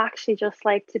 Would it actually just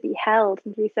like to be held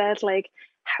and be said, like,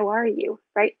 how are you,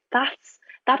 right? That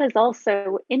is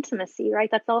also intimacy, right?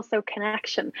 That's also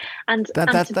connection. And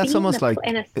that's almost like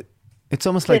it's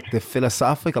almost like the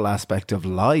philosophical aspect of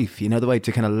life, the way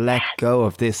to kind of let go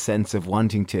of this sense of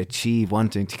wanting to achieve,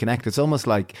 wanting to connect. It's almost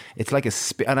like, it's like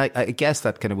and I guess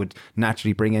that kind of would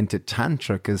naturally bring into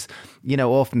Tantra, because,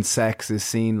 often sex is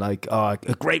seen like, oh,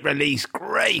 a great release,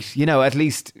 great. At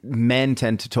least men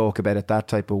tend to talk about it that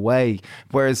type of way.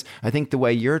 Whereas I think the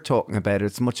way you're talking about it,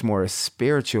 it's much more a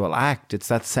spiritual act. It's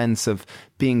that sense of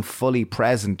being fully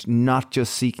present, not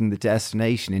just seeking the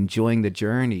destination, enjoying the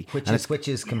journey. Which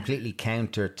is completely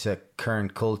counter to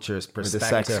current culture's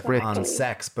perspective on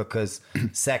sex, because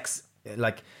sex,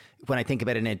 like, when I think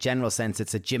about it in a general sense,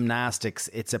 it's a gymnastics,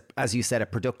 it's a, as you said, a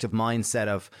productive mindset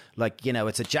of, like,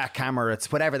 it's a jackhammer,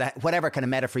 it's whatever kind of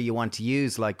metaphor you want to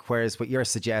use, like, whereas what you're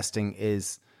suggesting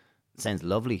sounds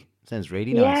lovely. Sounds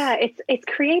really nice. Yeah, it's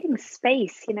creating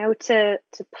space, to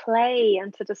play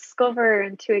and to discover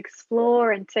and to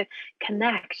explore and to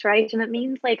connect, right? And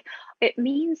it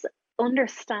means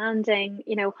understanding,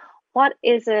 what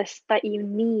is it that you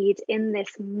need in this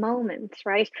moment,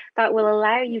 right? That will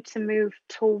allow you to move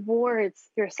towards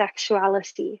your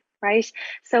sexuality, right?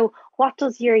 So what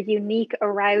does your unique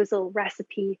arousal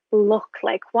recipe look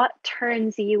like? What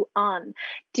turns you on?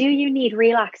 Do you need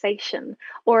relaxation,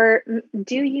 or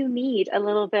do you need a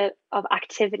little bit of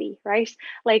activity, right?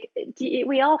 Like,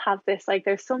 we all have this, like,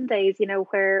 there's some days,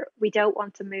 where we don't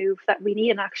want to move, that we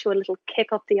need an actual little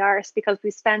kick up the arse because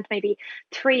we spent maybe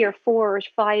 3 or 4 or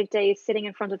 5 days sitting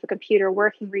in front of a computer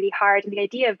working really hard. And the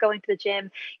idea of going to the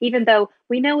gym, even though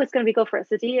we know it's going to be good for us,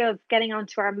 the idea of getting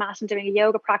onto our mat and doing a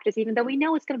yoga practice, even though we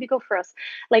know it's going to be good for for us.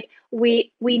 Like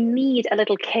we need a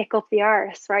little kick up the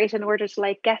arse, right, in order to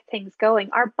like get things going.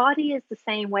 Our body is the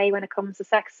same way when it comes to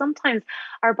sex. Sometimes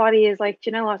our body is like, do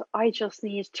you know what, I just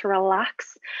need to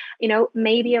relax. You know,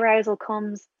 maybe arousal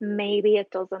comes, maybe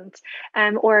it doesn't.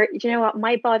 Or do you know what,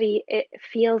 my body, it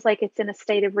feels like it's in a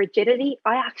state of rigidity.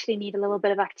 I actually need a little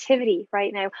bit of activity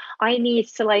right now. I need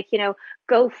to, like, you know,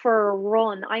 go for a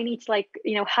run. I need to, like,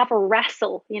 you know, have a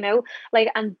wrestle, you know, like,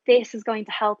 and this is going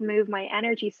to help move my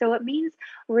energy. So it means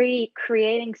really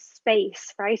creating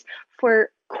space, right,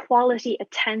 for quality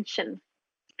attention.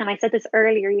 And I said this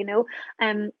earlier, you know,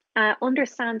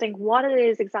 understanding what it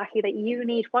is exactly that you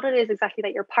need, what it is exactly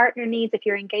that your partner needs if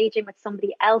you're engaging with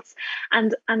somebody else,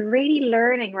 and really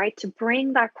learning, right, to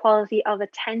bring that quality of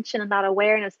attention and that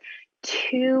awareness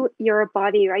to your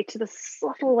body, right, to the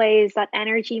subtle ways that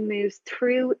energy moves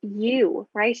through you,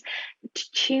 right,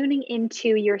 tuning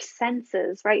into your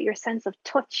senses, right, your sense of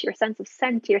touch, your sense of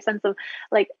scent, your sense of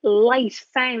like light,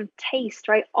 sound, taste,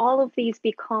 right, all of these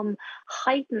become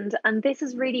heightened. And this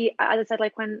is really, as I said,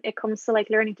 like when it comes to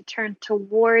like learning to turn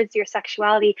towards your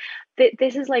sexuality,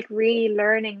 this is like really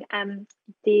learning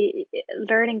the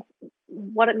learning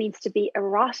what it means to be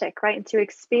erotic, right, and to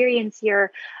experience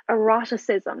your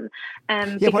eroticism,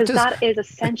 because that is a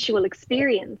sensual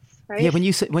experience, right? Yeah, when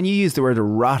you use the word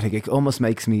erotic, it almost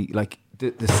makes me like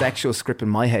the sexual script in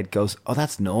my head goes, oh,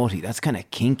 that's naughty, that's kind of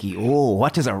kinky. Oh,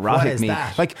 what does erotic mean?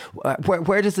 That? Like,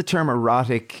 where does the term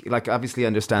erotic? Like, obviously, I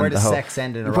understand where does sex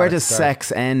end and where does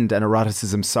sex end and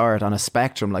eroticism start on a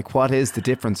spectrum? Like, what is the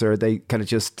difference? Or are they kind of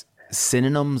just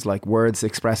synonyms, like words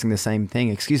expressing the same thing?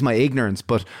 Excuse my ignorance,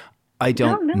 but I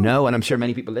don't know, and I'm sure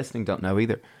many people listening don't know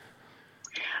either.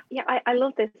 Yeah, I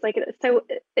love this. Like, so,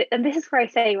 and this is where I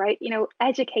say, right, you know,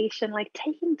 education, like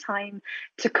taking time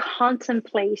to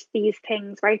contemplate these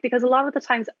things, right? Because a lot of the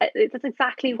times that's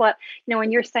exactly what, you know,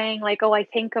 when you're saying like, oh, I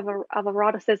think of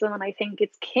eroticism and I think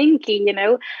it's kinky, you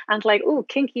know, and like, oh,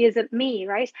 kinky isn't me,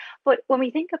 right? But when we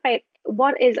think about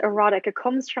what is erotic, it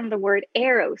comes from the word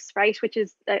eros, right, which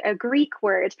is a Greek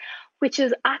word, which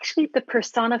is actually the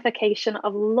personification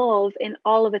of love in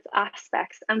all of its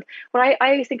aspects. And what I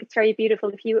always think it's very beautiful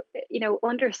if you know,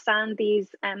 understand these,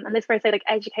 and this is where I say like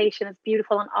education is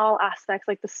beautiful in all aspects,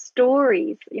 like the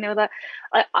stories, you know, that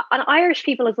and Irish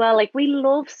people as well, like we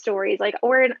love stories, like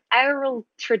we're an oral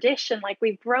tradition, like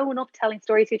we've grown up telling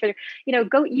stories to each other. You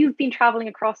know, you've been traveling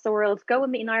across the world, go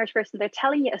and meet an Irish person, they're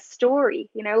telling you a story,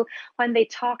 you know, when they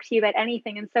talk to you about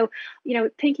anything. And so, you know,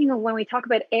 thinking of when we talk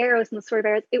about Eros and the story of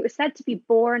Eros, it was said to be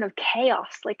born of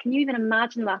chaos. Like, can you even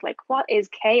imagine that? Like, what is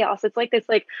chaos? It's like this,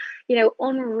 like, you know,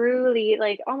 unruly,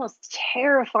 like almost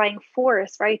terrifying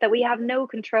force, right, that we have no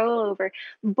control over,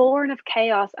 born of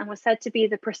chaos, and was said to be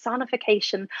the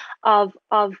personification of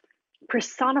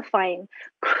personifying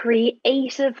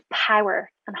creative power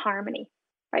and harmony,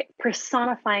 right,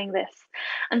 personifying this.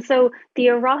 And so the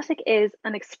erotic is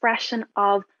an expression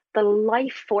of the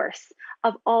life force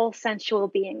of all sensual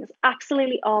beings.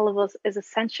 Absolutely all of us is a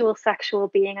sensual sexual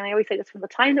being. And I always say this, from the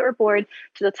time that we're born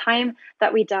to the time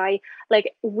that we die,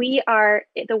 like we are,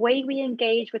 the way we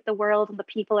engage with the world and the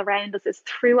people around us is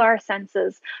through our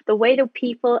senses. The way the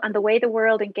people and the way the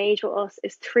world engage with us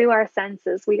is through our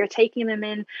senses. We are taking them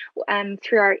in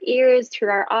through our ears, through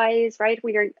our eyes, right?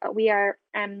 We are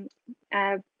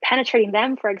penetrating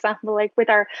them, for example, like with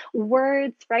our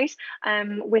words, right,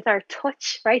 with our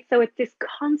touch, right? So it's this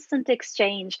constant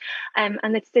exchange, and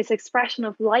it's this expression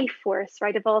of life force,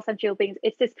 right, of all sensual beings.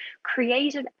 It's this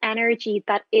creative energy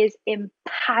that is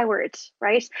empowered,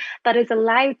 right, that is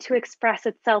allowed to express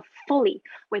itself fully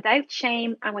without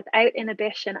shame and without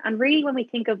inhibition. And really, when we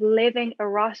think of living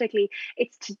erotically,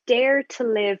 it's to dare to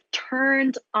live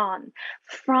turned on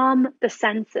from the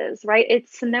senses, right?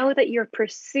 It's to know that your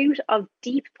pursuit of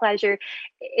deep pleasure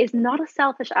is not a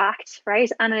selfish act,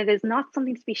 right? And it is not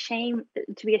something to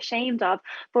be ashamed of,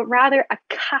 but rather a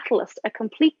catalyst, a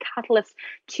complete catalyst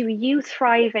to you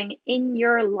thriving in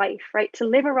your life, right? To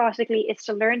live erotically is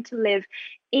to learn to live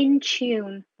in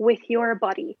tune with your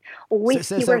body,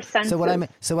 with your senses.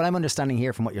 So what I'm understanding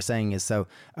here from what you're saying is, so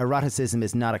eroticism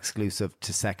is not exclusive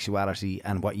to sexuality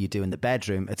and what you do in the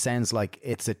bedroom. It sounds like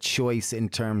it's a choice in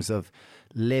terms of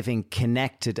living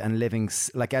connected and living,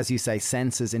 like, as you say,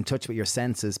 senses, in touch with your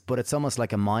senses, but it's almost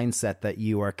like a mindset that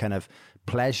you are kind of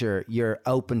pleasure, you're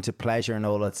open to pleasure and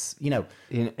all its, you know,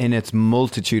 in its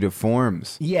multitude of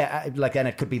forms. Yeah, like, and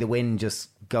it could be the wind just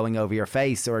going over your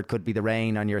face, or it could be the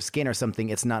rain on your skin or something.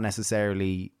 It's not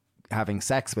necessarily having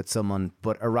sex with someone,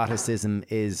 but eroticism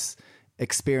is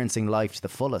experiencing life to the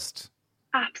fullest.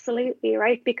 Absolutely,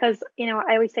 right? Because, I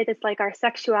always say this, like, our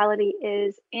sexuality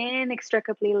is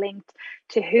inextricably linked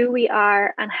to who we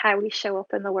are and how we show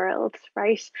up in the world,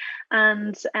 right?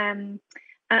 And and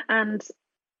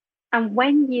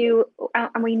when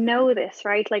and we know this,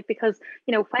 right? Like, because,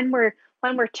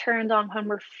 when we're turned on, when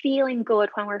we're feeling good,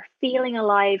 when we're feeling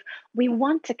alive, we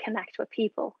want to connect with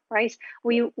people, right?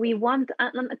 We want,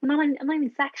 not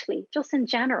even sexually, just in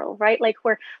general, right? Like,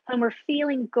 when we're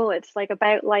feeling good, like,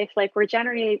 about life, like, we're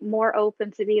generally more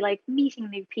open to be like meeting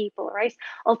new people, right?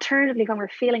 Alternatively, when we're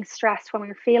feeling stressed, when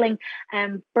we're feeling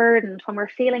burdened, when we're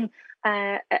feeling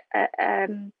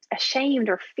ashamed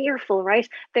or fearful, right?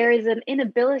 There is an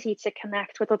inability to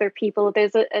connect with other people.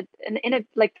 There's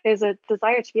there's a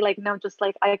desire to be like, no, just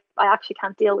like, I actually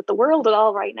can't deal with the world at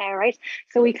all right now, right?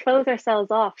 So we close ourselves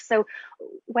off. So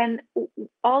when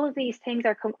all of these things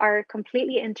are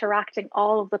completely interacting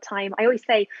all of the time, I always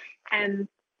say,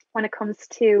 when it comes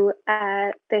to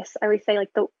this, I always say,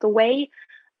 like, the way,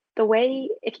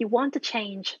 if you want to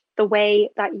change the way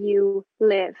that you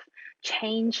live,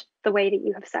 change the way that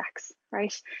you have sex,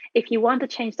 right? If you want to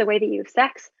change the way that you have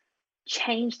sex,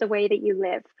 change the way that you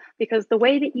live, because the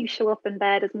way that you show up in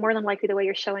bed is more than likely the way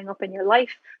you're showing up in your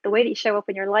life. The way that you show up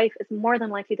in your life is more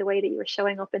than likely the way that you are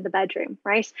showing up in the bedroom,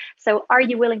 right? So are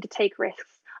you willing to take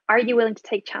risks? Are you willing to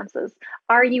take chances?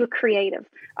 Are you a creative?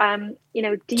 Do you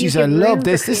Jeez, I give love room for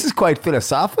this. This is quite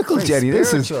philosophical, Very Jenny.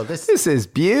 spiritual. This is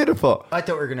beautiful. I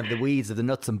thought we were going to have the weeds of the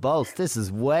nuts and bolts. This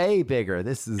is way bigger.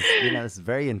 This is, this is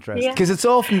very interesting. Yeah. Because it's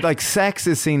often like sex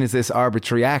is seen as this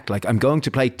arbitrary act. Like, I'm going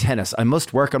to play tennis. I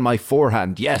must work on my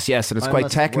forehand. Yes, and it's I quite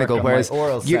must technical. work on my Whereas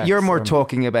oral you're sex, more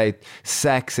talking about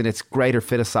sex and its greater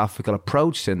philosophical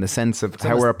approach, in the sense of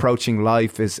how we're approaching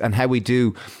life is, and how we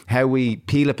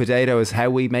peel a potato is how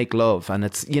we make love. And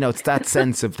it's that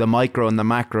sense of the micro and the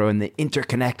macro and the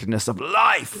interconnectedness of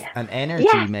life. Yeah. An energy,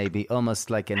 Yeah. maybe, almost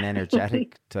like an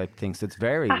energetic type thing. So it's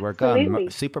we're gone Absolutely.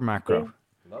 super macro.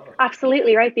 Yeah.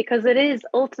 Absolutely, right? Because it is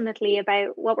ultimately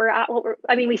about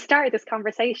I mean, we started this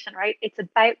conversation, right? It's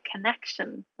about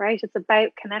connection, right? It's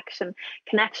about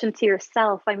connection to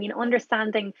yourself. I mean,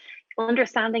 understanding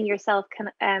yourself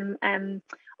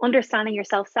understanding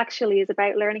yourself sexually is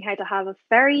about learning how to have a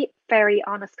very, very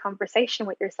honest conversation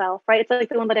with yourself, right? It's like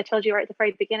the one that I told you right at the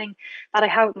very beginning that I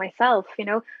have with myself,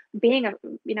 being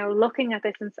looking at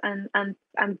this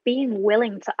and being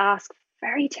willing to ask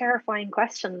very terrifying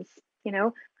questions.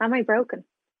 Am I broken?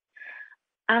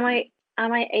 Am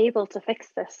I able to fix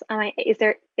this? Is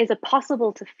it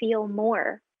possible to feel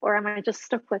more, or am I just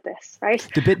stuck with this, right?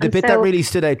 The bit that really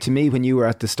stood out to me when you were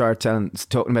at the start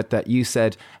talking about that, you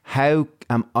said, how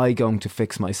am I going to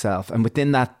fix myself? And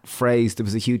within that phrase, there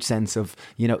was a huge sense of,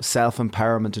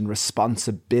 self-empowerment and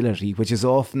responsibility, which is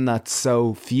often that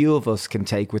so few of us can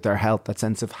take with our health, that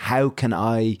sense of how can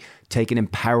I take an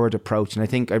empowered approach. And I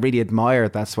think I really admire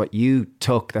that's what you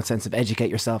took, that sense of educate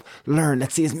yourself, learn,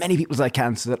 let's see as many people as I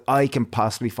can so that I can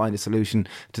possibly find a solution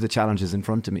to the challenges in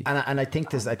front of me. And I think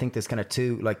there's kind of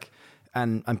two, like,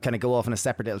 and I'm kind of go off on a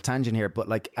separate little tangent here, but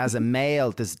like, as a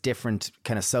male, there's different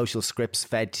kind of social scripts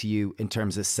fed to you in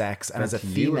terms of sex, and as a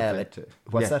female,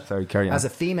 what's that? Sorry, carry on. As a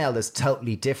female, there's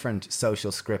totally different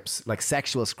social scripts, like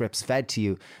sexual scripts fed to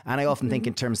you. And I often think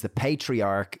in terms of the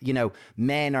patriarch,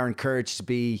 men are encouraged to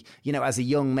be, as a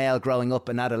young male growing up,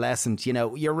 an adolescent,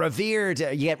 you're revered,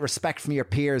 you get respect from your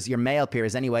peers, your male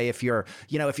peers anyway, if you're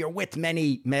with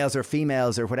many males or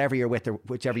females or whatever you're with, or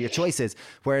whichever your choice is.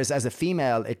 Whereas as a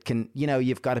female, it can,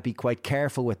 you've got to be quite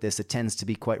careful with this. It tends to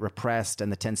be quite repressed,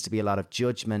 and there tends to be a lot of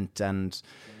judgment and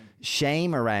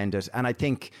shame around it. And I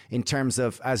think in terms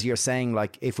of, as you're saying,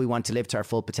 like, if we want to live to our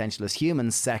full potential as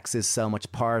humans, sex is so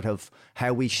much part of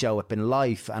how we show up in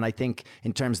life. And I think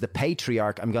in terms of the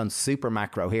patriarch, I'm going super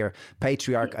macro here.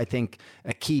 Patriarch, I think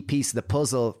a key piece of the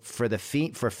puzzle for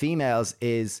for females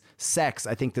is sex.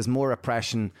 I think there's more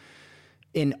oppression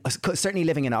certainly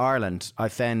living in Ireland. I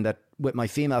found that with my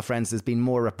female friends, there's been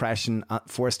more repression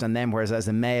forced on them, whereas as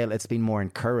a male, it's been more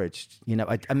encouraged.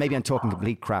 Maybe I'm talking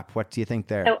complete crap. What do you think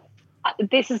there? So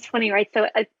this is funny, right? So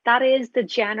that is the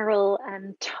general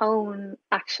tone,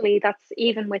 actually. That's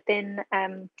even within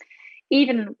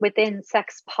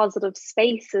sex positive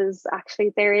spaces.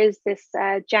 Actually, there is this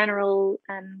general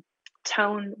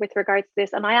tone with regards to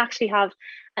this. And I actually have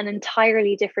an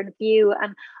entirely different view.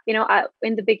 And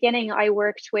in the beginning, I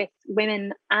worked with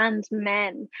women and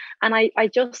men, and I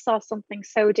just saw something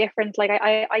so different. Like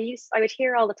I would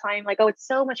hear all the time, like, oh, it's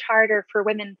so much harder for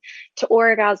women to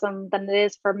orgasm than it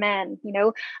is for men,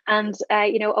 and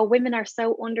women are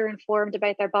so underinformed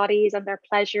about their bodies and their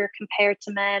pleasure compared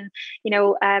to men.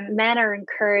 Men are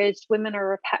encouraged, women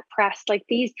are repressed. Like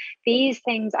these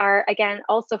things are, again,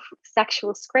 also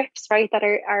sexual scripts, right, that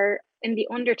are in the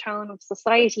undertone of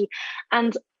society.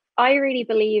 And I really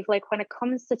believe, like, when it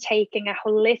comes to taking a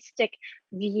holistic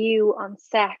view on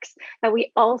sex, that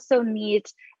we also need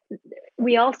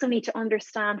to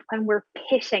understand when we're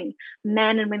pitting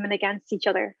men and women against each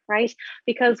other, right?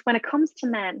 Because when it comes to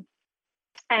men,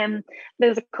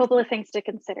 there's a couple of things to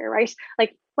consider, right?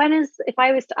 Like, if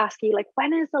I was to ask you, like,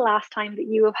 when is the last time that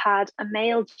you have had a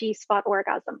male G-spot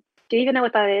orgasm? Do you even know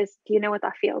what that is? Do you know what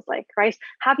that feels like, right?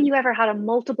 Have you ever had a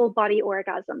multiple body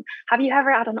orgasm? Have you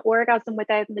ever had an orgasm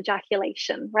without an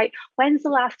ejaculation, right? When's the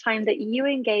last time that you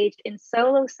engaged in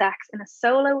solo sex, in a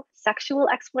solo sexual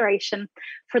exploration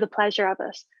for the pleasure of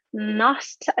it? Not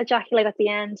to ejaculate at the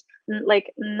end,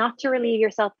 like, not to relieve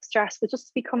yourself of stress, but just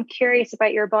to become curious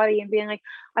about your body and being like,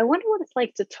 I wonder what it's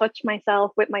like to touch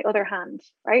myself with my other hand,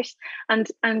 right? And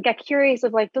get curious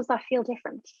of, like, does that feel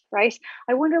different, right?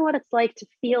 I wonder what it's like to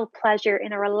feel pleasure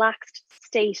in a relaxed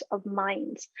state of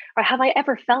mind. Or have I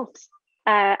ever felt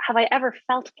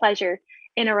pleasure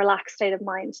in a relaxed state of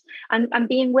mind? And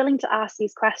being willing to ask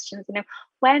these questions.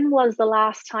 When was the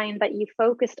last time that you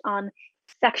focused on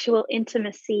sexual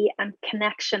intimacy and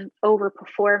connection over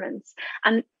performance?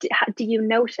 And do you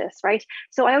notice, right?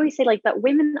 So I always say, like, that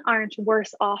women aren't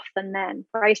worse off than men,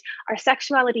 right? Our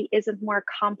sexuality isn't more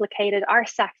complicated. Our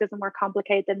sex isn't more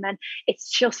complicated than men. It's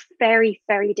just very,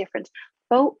 very different.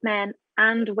 Both men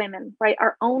and women, right,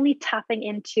 are only tapping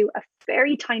into a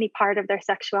very tiny part of their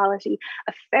sexuality,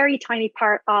 a very tiny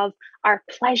part of our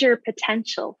pleasure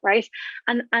potential, right?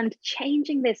 And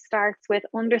changing this starts with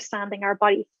understanding our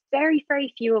body. Very,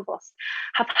 very few of us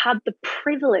have had the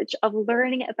privilege of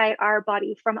learning about our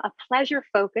body from a pleasure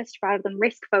focused rather than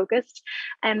risk focused,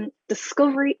 and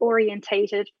discovery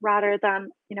orientated rather than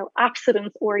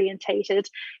abstinence orientated,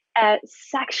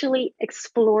 sexually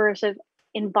explorative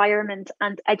environment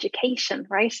and education,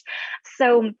 right?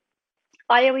 So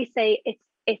I always say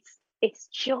it's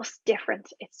just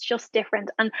different. It's just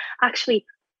different. And actually,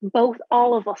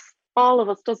 all of us,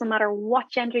 doesn't matter what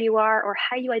gender you are or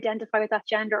how you identify with that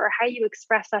gender or how you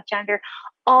express that gender,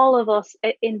 all of us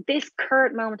in this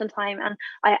current moment in time, and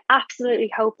I absolutely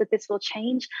hope that this will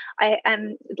change. I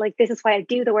am like, this is why I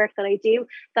do the work that I do,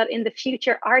 that in the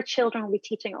future our children will be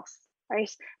teaching us,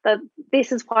 right, that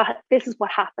this is what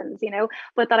happens,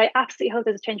 but that I absolutely hope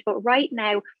there's a change. But right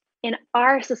now in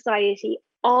our society,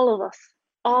 all of us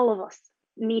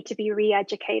need to be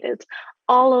re-educated.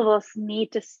 All of us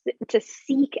need to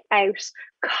seek out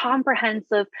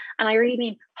comprehensive, and I really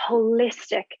mean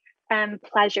holistic,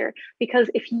 pleasure. Because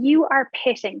if you are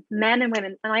pitting men and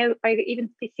women, and I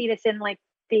even see this in, like,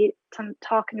 the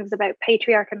talking about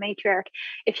patriarch and matriarch,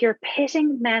 if you're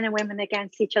pitting men and women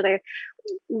against each other,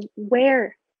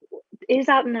 where is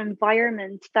that an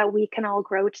environment that we can all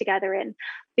grow together in?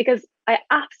 Because I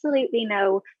absolutely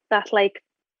know that, like,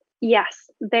 yes,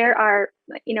 there are,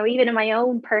 even in my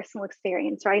own personal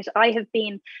experience, right, I have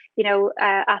been,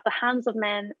 at the hands of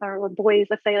men, or boys,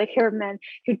 let's say, like, here, men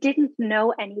who didn't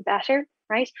know any better,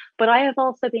 right? But I have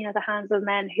also been at the hands of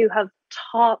men who have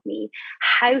taught me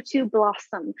how to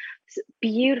blossom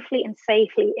beautifully and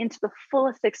safely into the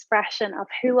fullest expression of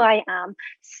who I am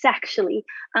sexually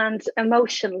and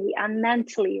emotionally and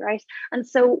mentally, right? And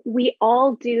so we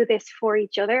all do this for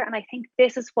each other. And I think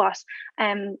this is what,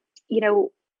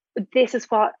 this is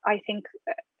what I think,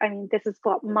 this is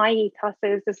what my ethos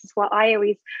is. This is what I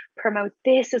always promote.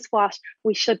 This is what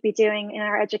we should be doing in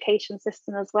our education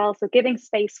system as well. So giving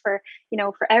space for,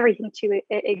 for everything to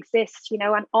exist,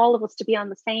 and all of us to be on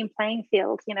the same playing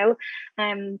field,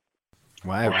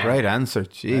 Wow, great answer.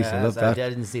 Jeez, I love that. I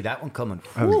didn't see that one coming.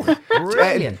 Ooh,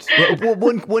 brilliant.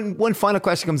 One final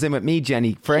question comes in with me,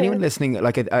 Jenny. For anyone listening,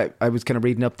 like I was kind of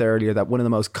reading up there earlier, that one of the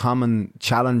most common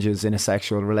challenges in a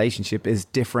sexual relationship is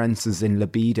differences in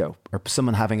libido, or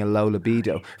someone having a low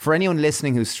libido. For anyone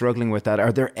listening who's struggling with that,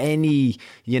 are there any,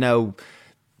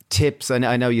 tips?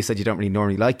 I know you said you don't really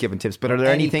normally like giving tips, but are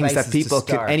there any things that people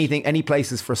can, any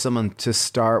places for someone to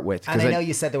start with? And I know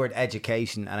you said the word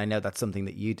education, and I know that's something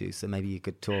that you do, so maybe you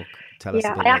could tell us a bit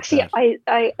about that.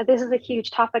 I this is a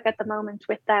huge topic at the moment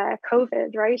with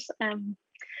COVID, right?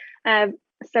 I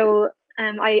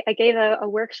gave a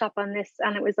workshop on this,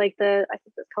 and it was like I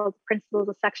think it's called Principles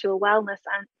of Sexual Wellness,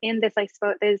 and in this I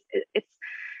spoke, it's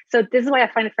So this is why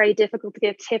I find it very difficult to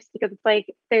give tips, because it's like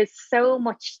there's so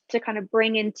much to kind of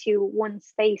bring into one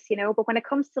space, you know. But when it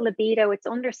comes to libido, it's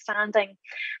understanding,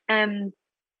 um,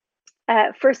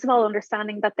 first of all,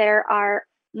 understanding that there are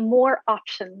more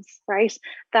options, right,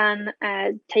 than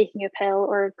taking a pill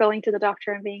or going to the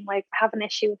doctor and being like, I have an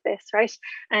issue with this, right?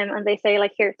 And they say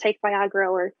like, here, take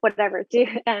Viagra or whatever, do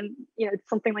you know,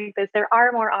 something like this. There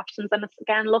are more options, and it's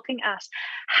again looking at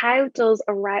how does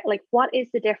like what is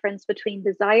the difference between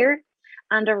desire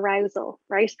and arousal,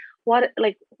 right? What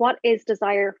is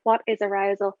desire? What is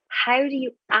arousal? How do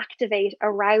you activate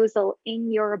arousal in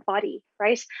your body,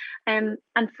 right? And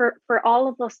for all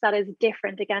of us, that is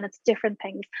different. Again, it's different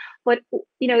things. But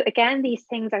you know, again, these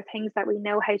things are things that we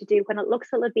know how to do. When it looks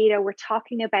at libido, we're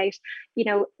talking about, you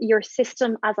know, your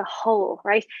system as a whole,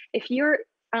 right? If you're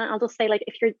I'll just say, like,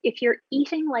 if you're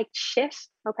eating like shit,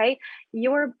 okay,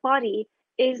 your body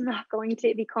is not going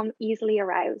to become easily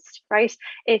aroused, right?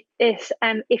 If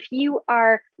you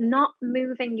are not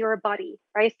moving your body,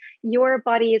 right, your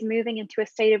body is moving into a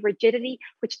state of rigidity,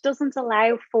 which doesn't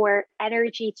allow for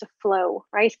energy to flow,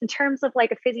 right? In terms of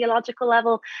like a physiological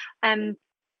level,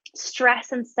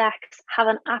 stress and sex have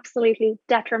an absolutely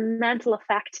detrimental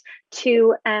effect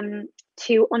to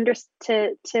under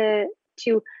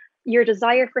to your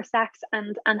desire for sex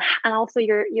and also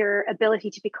your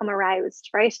ability to become aroused,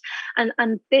 right?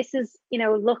 And this is, you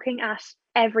know, looking at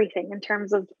everything in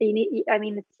terms of, I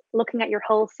mean, it's looking at your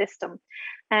whole system.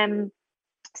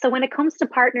 So when it comes to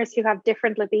partners who have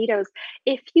different libidos,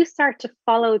 if you start to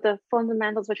follow the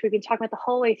fundamentals, which we've been talking about the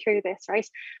whole way through this, right?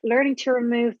 Learning to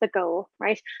remove the goal,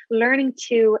 right? Learning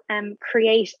to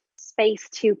create space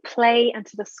to play and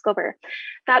to discover.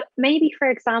 That maybe, for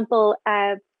example,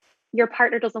 your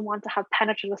partner doesn't want to have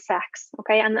penetrative sex,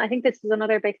 okay? And I think this is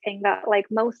another big thing, that like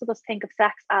most of us think of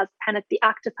sex as the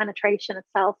act of penetration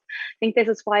itself. I think this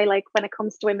is why, like, when it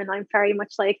comes to women, I'm very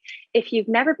much like, if you've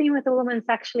never been with a woman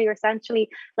sexually or sensually,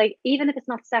 like, even if it's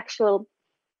not sexual,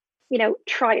 you know,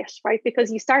 try it, right? Because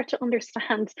you start to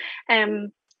understand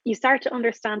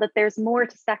that there's more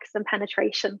to sex than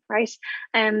penetration, right?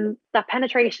 That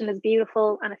penetration is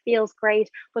beautiful and it feels great,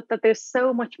 but that there's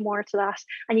so much more to that.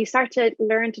 And you start to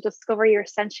learn to discover your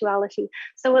sensuality.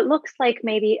 So it looks like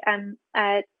maybe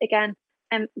again,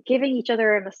 giving each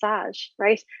other a massage,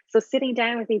 right? So sitting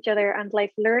down with each other and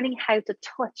like learning how to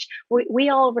touch. We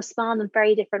all respond in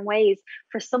very different ways.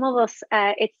 For some of us,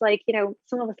 it's like, you know,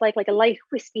 some of us like a light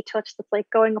wispy touch that's like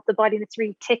going up the body and it's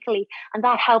really tickly, and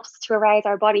that helps to arouse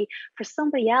our body. For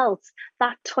somebody else,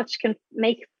 that touch can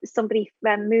make somebody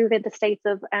move into states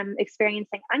of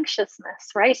experiencing anxiousness,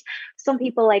 right? Some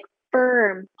people like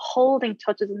firm holding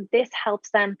touches, and this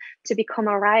helps them to become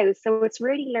aroused. So it's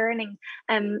really learning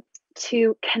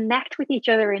to connect with each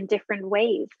other in different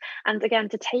ways. And again,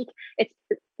 to take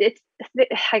it's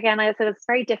again, I said it's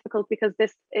very difficult, because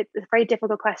it's a very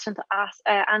difficult question to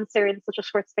answer in such a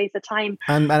short space of time.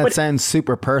 And it sounds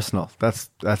super personal. That's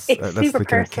super the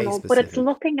kind of personal, case but it's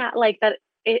looking at like that.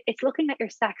 It's looking at your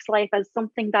sex life as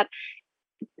something that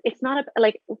it's not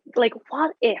like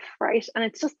what if, right? And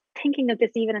it's just thinking of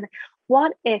this even in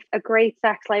what if a great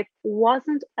sex life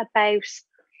wasn't about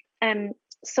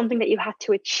something that you had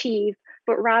to achieve,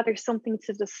 but rather something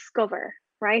to discover,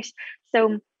 right?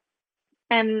 So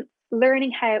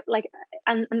learning how, like,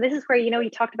 and this is where, you know, you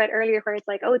talked about earlier, where it's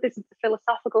like, oh, this is the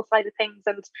philosophical side of things,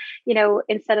 and, you know,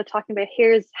 instead of talking about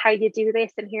here's how you do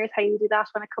this and here's how you do that,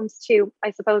 when it comes to, I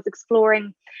suppose,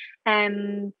 exploring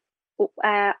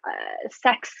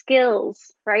sex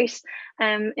skills, right?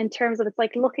 In terms of, it's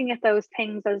like looking at those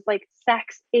things as like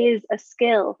sex is a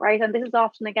skill, right? And this is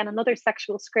often, again, another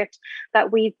sexual script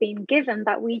that we've been given,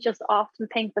 that we just often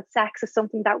think that sex is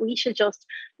something that we should just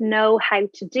know how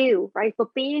to do, right?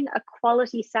 But being a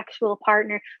quality sexual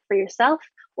partner for yourself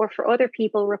or for other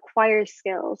people requires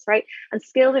skills, right? And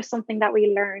skills are something that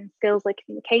we learn, skills like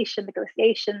communication,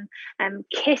 negotiation,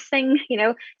 kissing, you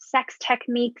know, sex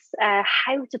techniques,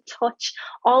 how to touch,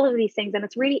 all of these things. And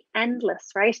it's really endless,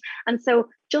 right? And so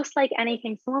just like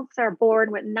anything, some of us are born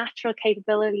with natural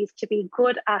capabilities to be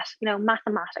good at, you know,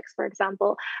 mathematics, for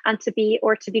example, and to be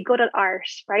good at art,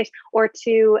 right? Or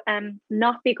to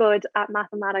not be good at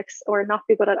mathematics or not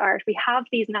be good at art. We have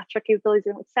these natural capabilities,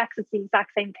 and with sex, it's the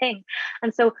exact same thing.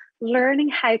 And so learning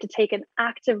how to take an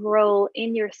active role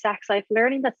in your sex life,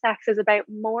 learning that sex is about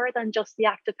more than just the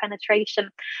act of penetration,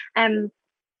 and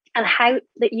how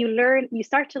that you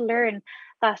start to learn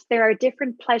that there are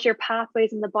different pleasure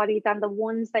pathways in the body than the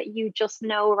ones that you just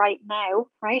know right now,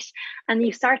 right? And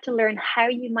you start to learn how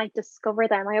you might discover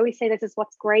them. I always say this is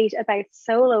what's great about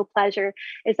solo pleasure,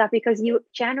 is that because you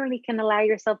generally can allow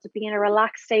yourself to be in a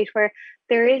relaxed state where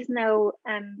there is no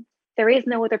There is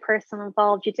no other person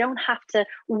involved. You don't have to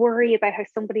worry about how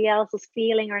somebody else is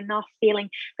feeling or not feeling,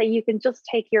 that you can just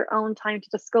take your own time to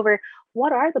discover,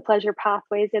 what are the pleasure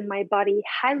pathways in my body?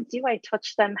 How do I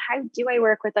touch them? How do I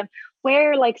work with them?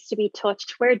 Where likes to be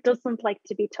touched? Where doesn't like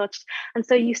to be touched? And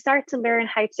so you start to learn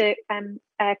how to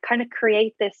kind of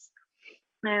create this,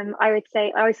 I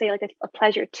always say like a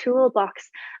pleasure toolbox.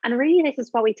 And really, this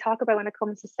is what we talk about when it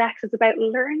comes to sex. It's about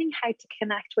learning how to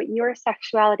connect with your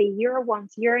sexuality, your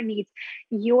wants, your needs,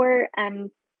 your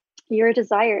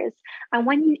desires. And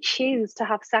when you choose to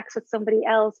have sex with somebody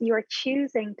else, you are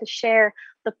choosing to share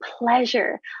the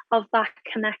pleasure of that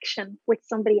connection with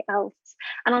somebody else.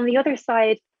 And on the other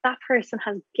side, that person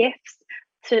has gifts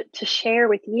to share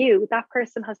with you. That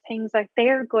person has things that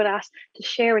they're good at to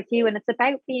share with you. And it's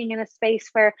about being in a space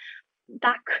where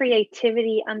that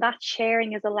creativity and that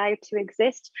sharing is allowed to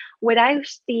exist without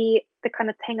the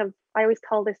kind of thing of, I always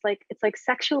call this like, it's like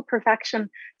sexual perfection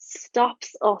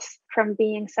stops us from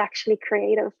being sexually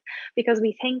creative, because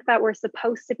we think that we're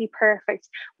supposed to be perfect.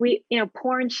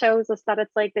 Porn shows us that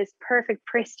it's like this perfect,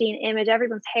 pristine image.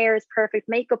 Everyone's hair is perfect.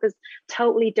 Makeup is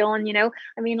totally done,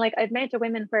 I mean, like, I've met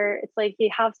women where it's like you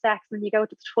have sex and you go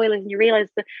to the toilet and you realize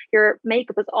that your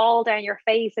makeup is all down your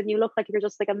face and you look like you're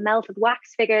just like a melted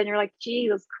wax figure, and you're like,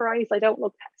 Jesus Christ, I don't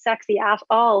look sexy at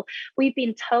all. We've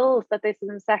been told that this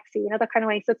isn't sexy, that kind of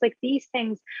way. So it's like these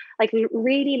things, like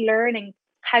really learning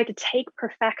how to take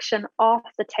perfection off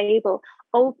the table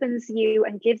opens you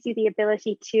and gives you the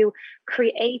ability to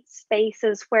create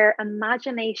spaces where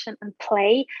imagination and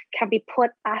play can be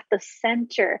put at the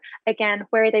center again,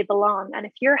 where they belong. And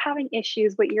if you're having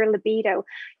issues with your libido,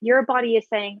 your body is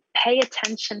saying, pay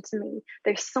attention to me.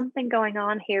 There's something going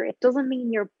on here. It doesn't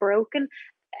mean you're broken.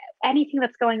 Anything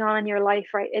that's going on in your life,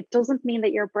 right? It doesn't mean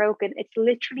that you're broken. It's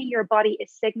literally your body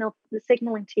is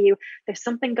signaling to you there's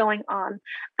something going on,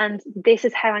 and this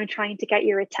is how I'm trying to get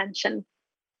your attention.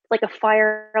 Like a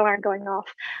fire alarm going off,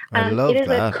 and it is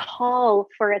a call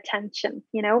for attention.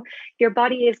 Your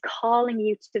body is calling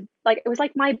you to, like, it was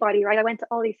like my body, right? I went to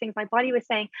all these things. My body was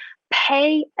saying,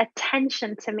 pay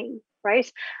attention to me. Right.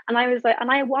 And I was like,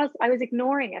 I was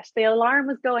ignoring it. The alarm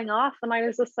was going off and I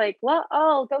was just like, well,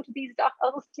 I'll go to these doctors,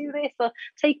 I'll just do this, I'll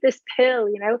take this pill,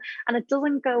 and it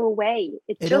doesn't go away.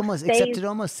 It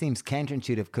almost seems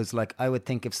counterintuitive, because like I would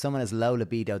think if someone has low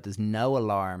libido, there's no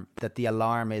alarm, that the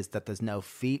alarm is that there's no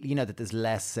feel, that there's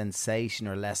less sensation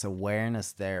or less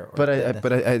awareness there. But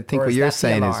I think what you're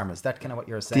saying is that kind of what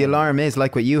you're saying. The alarm is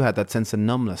like what you had, that sense of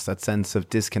numbness, that sense of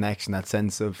disconnection, that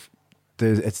sense of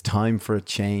it's time for a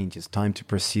change. It's time to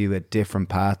pursue a different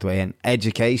pathway. And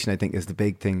education, I think, is the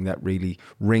big thing that really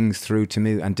rings through to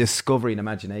me, and discovery and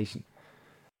imagination.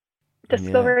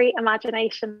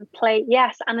 Imagination, play.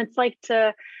 Yes. And it's like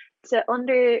to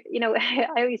I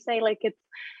always say, like, it's,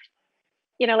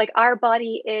 like our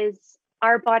body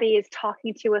is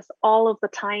talking to us all of the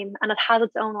time, and it has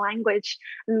its own language.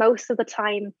 And most of the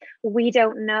time we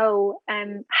don't know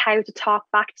how to talk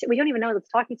back to, we don't even know that it's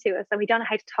talking to us, and we don't know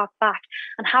how to talk back.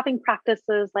 And having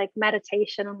practices like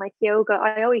meditation and like yoga,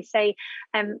 I always say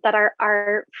that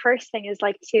our first thing is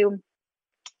like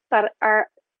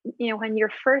when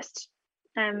you're first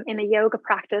in a yoga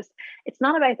practice, it's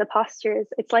not about the postures.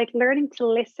 It's like learning to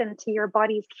listen to your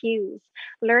body's cues,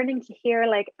 learning to hear,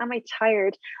 like, am I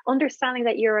tired? Understanding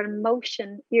that your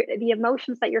emotion, the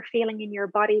emotions that you're feeling in your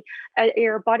body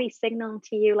signaling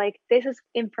to you, like, this is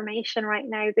information right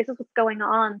now. This is what's going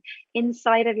on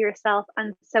inside of yourself.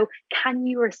 And so can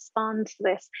you respond to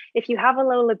this? If you have a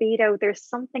low libido, there's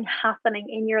something happening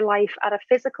in your life at a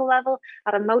physical level,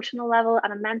 at an emotional level,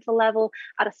 at a mental level,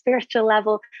 at a spiritual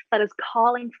level, that is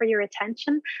calling for your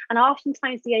attention. And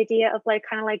oftentimes the idea of like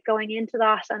kind of like going into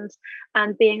that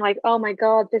and being like, oh my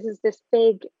God, this is this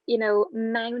big,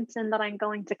 mountain that I'm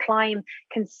going to climb,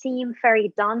 can seem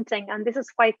very daunting. And this is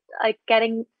why like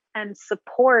getting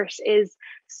support is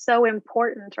so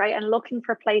important, right? And looking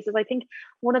for places. I think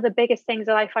one of the biggest things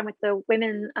that I find with the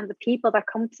women and the people that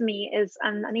come to me is,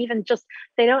 and even just,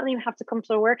 they don't even have to come to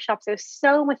the workshops. There's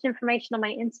so much information on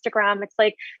my Instagram. It's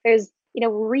like, there's,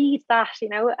 read that,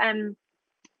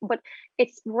 but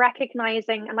it's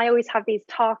recognizing, and I always have these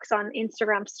talks on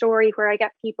Instagram story where I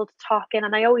get people to talk in,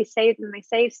 and I always say them, I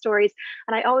save stories,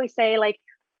 and I always say, like,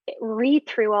 read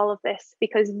through all of this,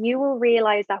 because you will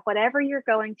realize that whatever you're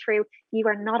going through, you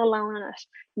are not alone in it.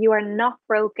 You are not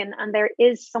broken, and there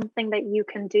is something that you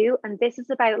can do. And this is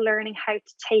about learning how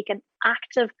to take an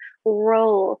active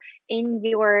role in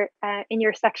your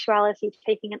sexuality,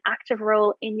 taking an active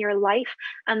role in your life,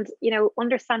 and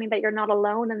understanding that you're not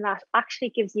alone in that actually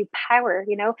gives you power.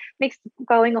 Makes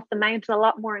going up the mountain a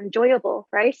lot more enjoyable,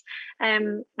 right?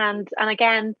 And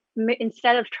again,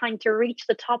 instead of trying to reach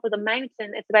the top of the mountain,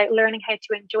 it's about learning how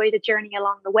to enjoy the journey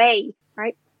along the way,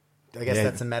 right? I guess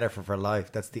that's a metaphor for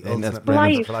life. That's the ultimate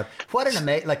metaphor for life. What an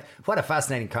amazing, what a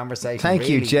fascinating conversation. Thank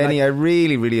you, Jenny. I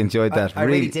really, really enjoyed that. I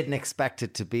really didn't expect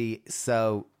it to be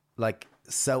so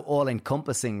all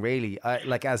encompassing, really. I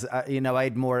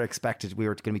had more expected we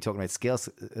were going to be talking about skills,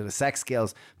 sex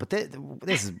skills, but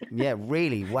this is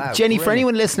really wow. Jenny, brilliant. For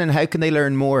anyone listening, how can they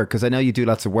learn more? Because I know you do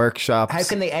lots of workshops. How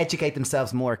can they educate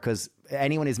themselves more? Because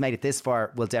anyone who's made it this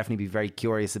far will definitely be very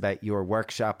curious about your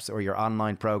workshops or your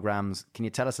online programs. Can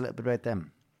you tell us a little bit about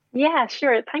them? Yeah,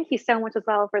 sure. Thank you so much as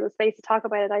well for the space to talk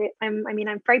about it. I'm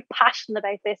very passionate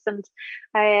about this, and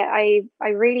I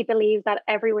really believe that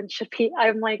everyone should be.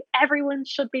 Everyone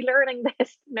should be learning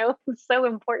this. It's so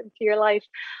important to your life.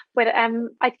 But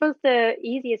I suppose the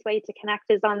easiest way to connect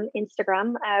is on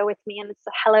Instagram with me, and it's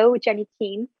hello Jenny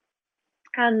Keane.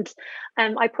 And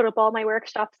I put up all my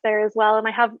workshops there as well, and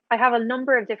I have a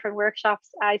number of different workshops.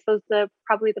 I suppose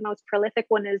probably the most prolific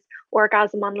one is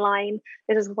Orgasm Online.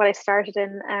 This is what I started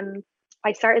in.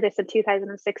 I started this in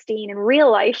 2016 in real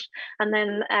life, and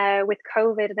then with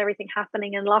COVID and everything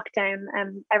happening in lockdown,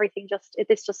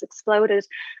 this just exploded.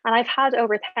 And I've had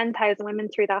over 10,000 women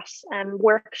through that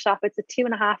workshop. It's a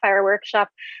 2.5-hour workshop,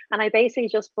 and I basically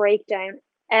just break down.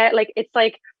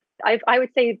 I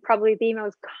would say probably the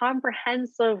most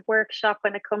comprehensive workshop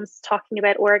when it comes to talking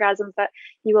about orgasms that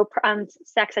you will, and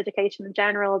sex education in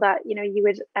general, that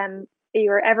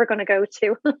you're ever going to go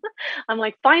to. I'm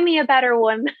like, find me a better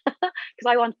one because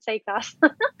I want to take that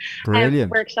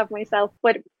Brilliant workshop myself.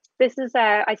 But this is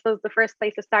I suppose the first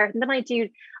place to start. And then I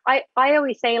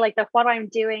always say that what I'm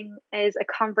doing is a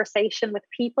conversation with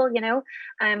people,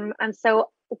 and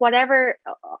so whatever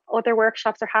other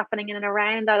workshops are happening in and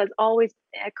around that is always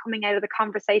coming out of the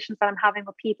conversations that I'm having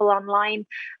with people online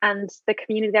and the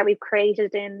community that we've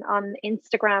created on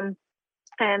Instagram.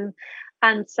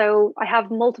 And so I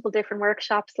have multiple different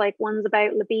workshops, like ones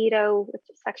about libido, which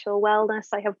is sexual wellness.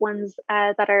 I have ones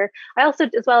I also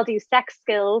as well do sex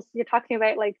skills. You're talking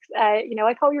about I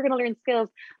thought you were going to learn skills.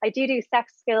 I do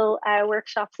sex skill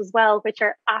workshops as well, which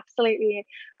are absolutely,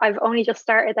 I've only just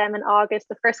started them in August.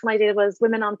 The first one I did was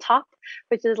Women on Top,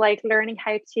 which is learning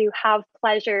how to have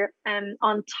pleasure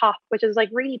on top, which is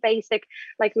really basic,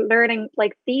 learning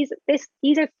these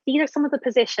are some of the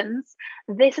positions.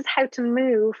 This is how to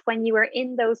move when you are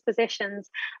in those positions,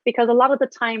 because a lot of the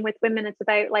time with women it's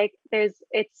about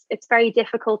it's very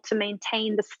difficult to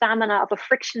maintain the stamina of a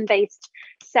friction-based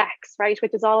sex, right,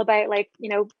 which is all about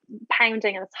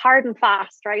pounding, and it's hard and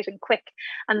fast, right, and quick,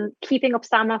 and keeping up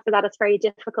stamina for that is very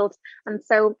difficult. And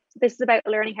so this is about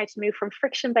learning how to move from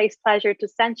friction-based pleasure to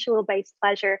sensual-based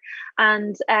pleasure,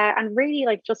 and really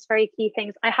just very key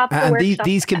things. I have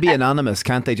these can be anonymous,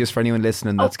 can't they? Just for anyone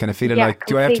listening that's kind of feeling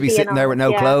do I have to be sitting there with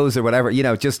no clothes or whatever?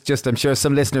 Just I'm sure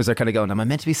some listeners are kind of going, am I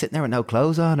meant to be sitting there with no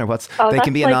clothes on, or what's? They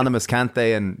can be anonymous, can't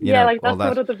they? And that's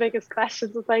one of the biggest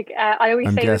questions. It's I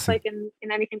always say this in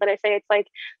anything that I say. It's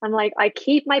I'm I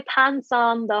keep my pants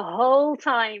on the whole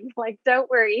time. Don't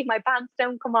worry, my pants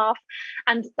don't come off.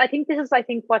 And I think this is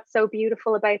what's so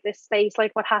beautiful about this space.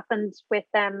 What happened with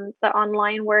the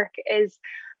online work is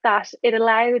that it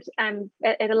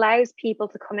allows people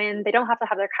to come in. They don't have to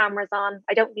have their cameras on.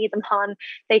 I don't need them on.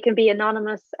 They can be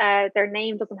anonymous. Their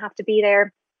name doesn't have to be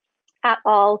there at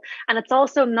all. And it's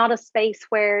also not a space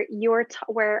where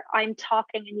where I'm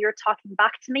talking and you're talking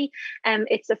back to me.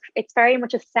 It's very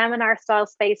much a seminar style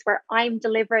space where I'm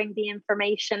delivering the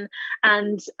information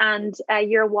and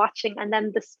you're watching, and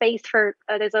then the space for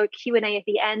there's a Q&A at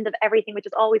the end of everything, which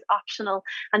is always optional.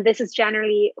 And this is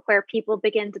generally where people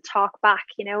begin to talk back,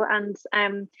 and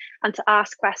to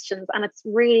ask questions. And it's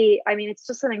really, it's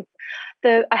just something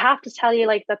I have to tell you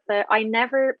I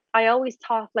always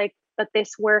thought that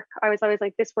this work, I was always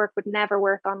this work would never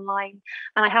work online.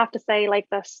 And I have to say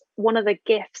that one of the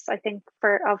gifts I think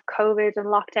of COVID and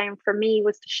lockdown for me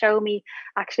was to show me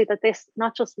actually that this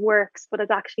not just works, but it's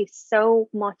actually so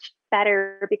much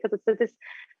better, because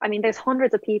there's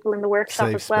hundreds of people in the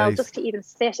workshop as well. Space. Just to even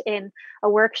sit in a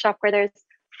workshop where there's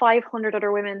 500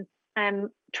 other women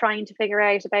trying to figure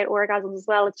out about orgasms as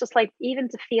well. It's just even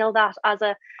to feel that as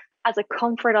a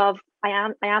comfort of I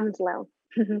am alone.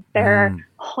 There are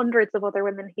hundreds of other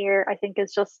women here. I think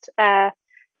is just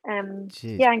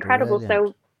incredible. Brilliant.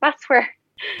 So that's where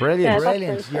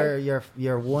brilliant.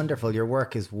 You're wonderful. Your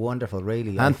work is wonderful,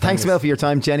 really. And thanks well for your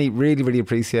time, Jenny. Really, really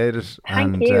appreciate it.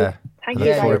 Thank you. Thank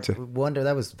you, forward guys. to. Wonder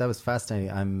that was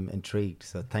fascinating. I'm intrigued.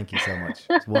 So thank you so much.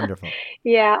 It's wonderful.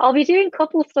 Yeah, I'll be doing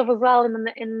couple stuff as well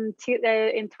in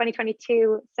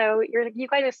 2022. So you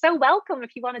guys are so welcome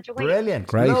if you want to join. Brilliant.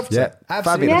 Great. Love to. Yeah.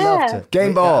 Absolutely Fabulous. love to.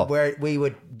 Game ball. We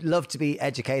would love to be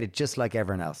educated just like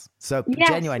everyone else. So Yes,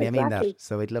 genuinely, I mean exactly. that.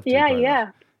 So we'd love to. Yeah, be part of yeah.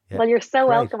 that. Yeah. Well, you're so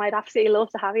Great. welcome. I'd absolutely love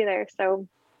to have you there. So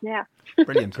yeah.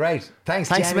 Brilliant. Great. Thanks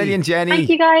Thanks Jenny. a million, Jenny. Thank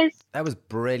you, guys. That was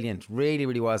brilliant. Really,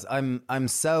 really was. I'm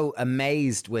so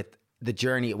amazed with the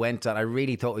journey it went on. I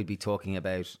really thought we'd be talking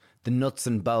about the nuts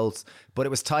and bolts, but it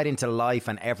was tied into life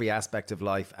and every aspect of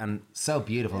life, and so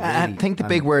beautiful. Really. I think the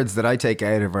big words that I take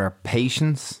out of are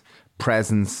patience,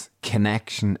 presence,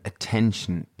 connection,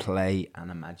 attention, play, and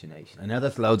imagination. I know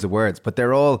that's loads of words, but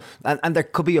they're all, and they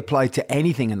could be applied to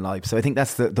anything in life. So I think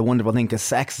that's the wonderful thing, because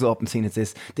sex is often seen as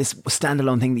this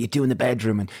standalone thing that you do in the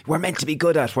bedroom and we're meant to be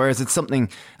good at, whereas it's something,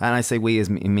 and I say we as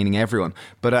meaning everyone,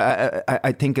 but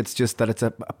I think it's just that it's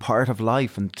a part of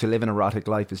life, and to live an erotic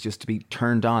life is just to be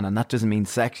turned on, and that doesn't mean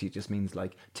sexy, it just means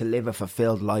like to live a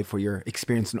fulfilled life where you're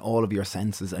experiencing all of your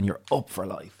senses and you're up for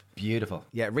life. Beautiful.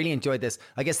 Yeah, really enjoyed this.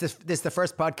 I guess this is the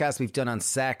first podcast we've done on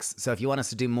sex. So if you want us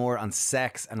to do more on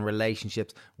sex and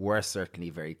relationships, we're certainly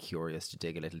very curious to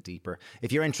dig a little deeper.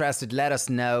 If you're interested, let us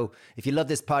know. If you love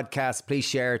this podcast, please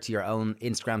share it to your own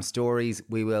Instagram stories.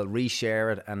 We will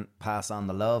reshare it and pass on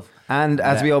the love. And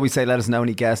as we always say, let us know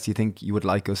any guests you think you would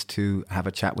like us to have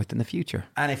a chat with in the future.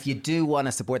 And if you do want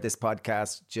to support this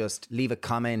podcast, just leave a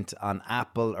comment on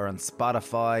Apple or on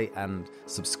Spotify and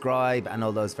subscribe and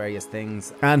all those various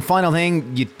things. And final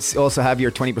thing, you also have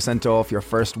your 20% off your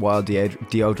first Wild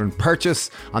deodorant purchase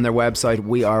on their website,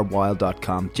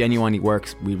 wearewild.com. Genuinely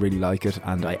works. We really like it,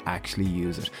 and I actually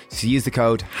use it. So use the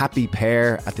code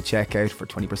HAPPYPAIR at the checkout for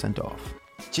 20% off.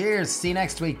 Cheers. See you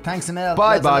next week. Thanks a mil.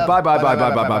 Bye.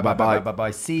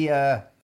 Bye. See ya.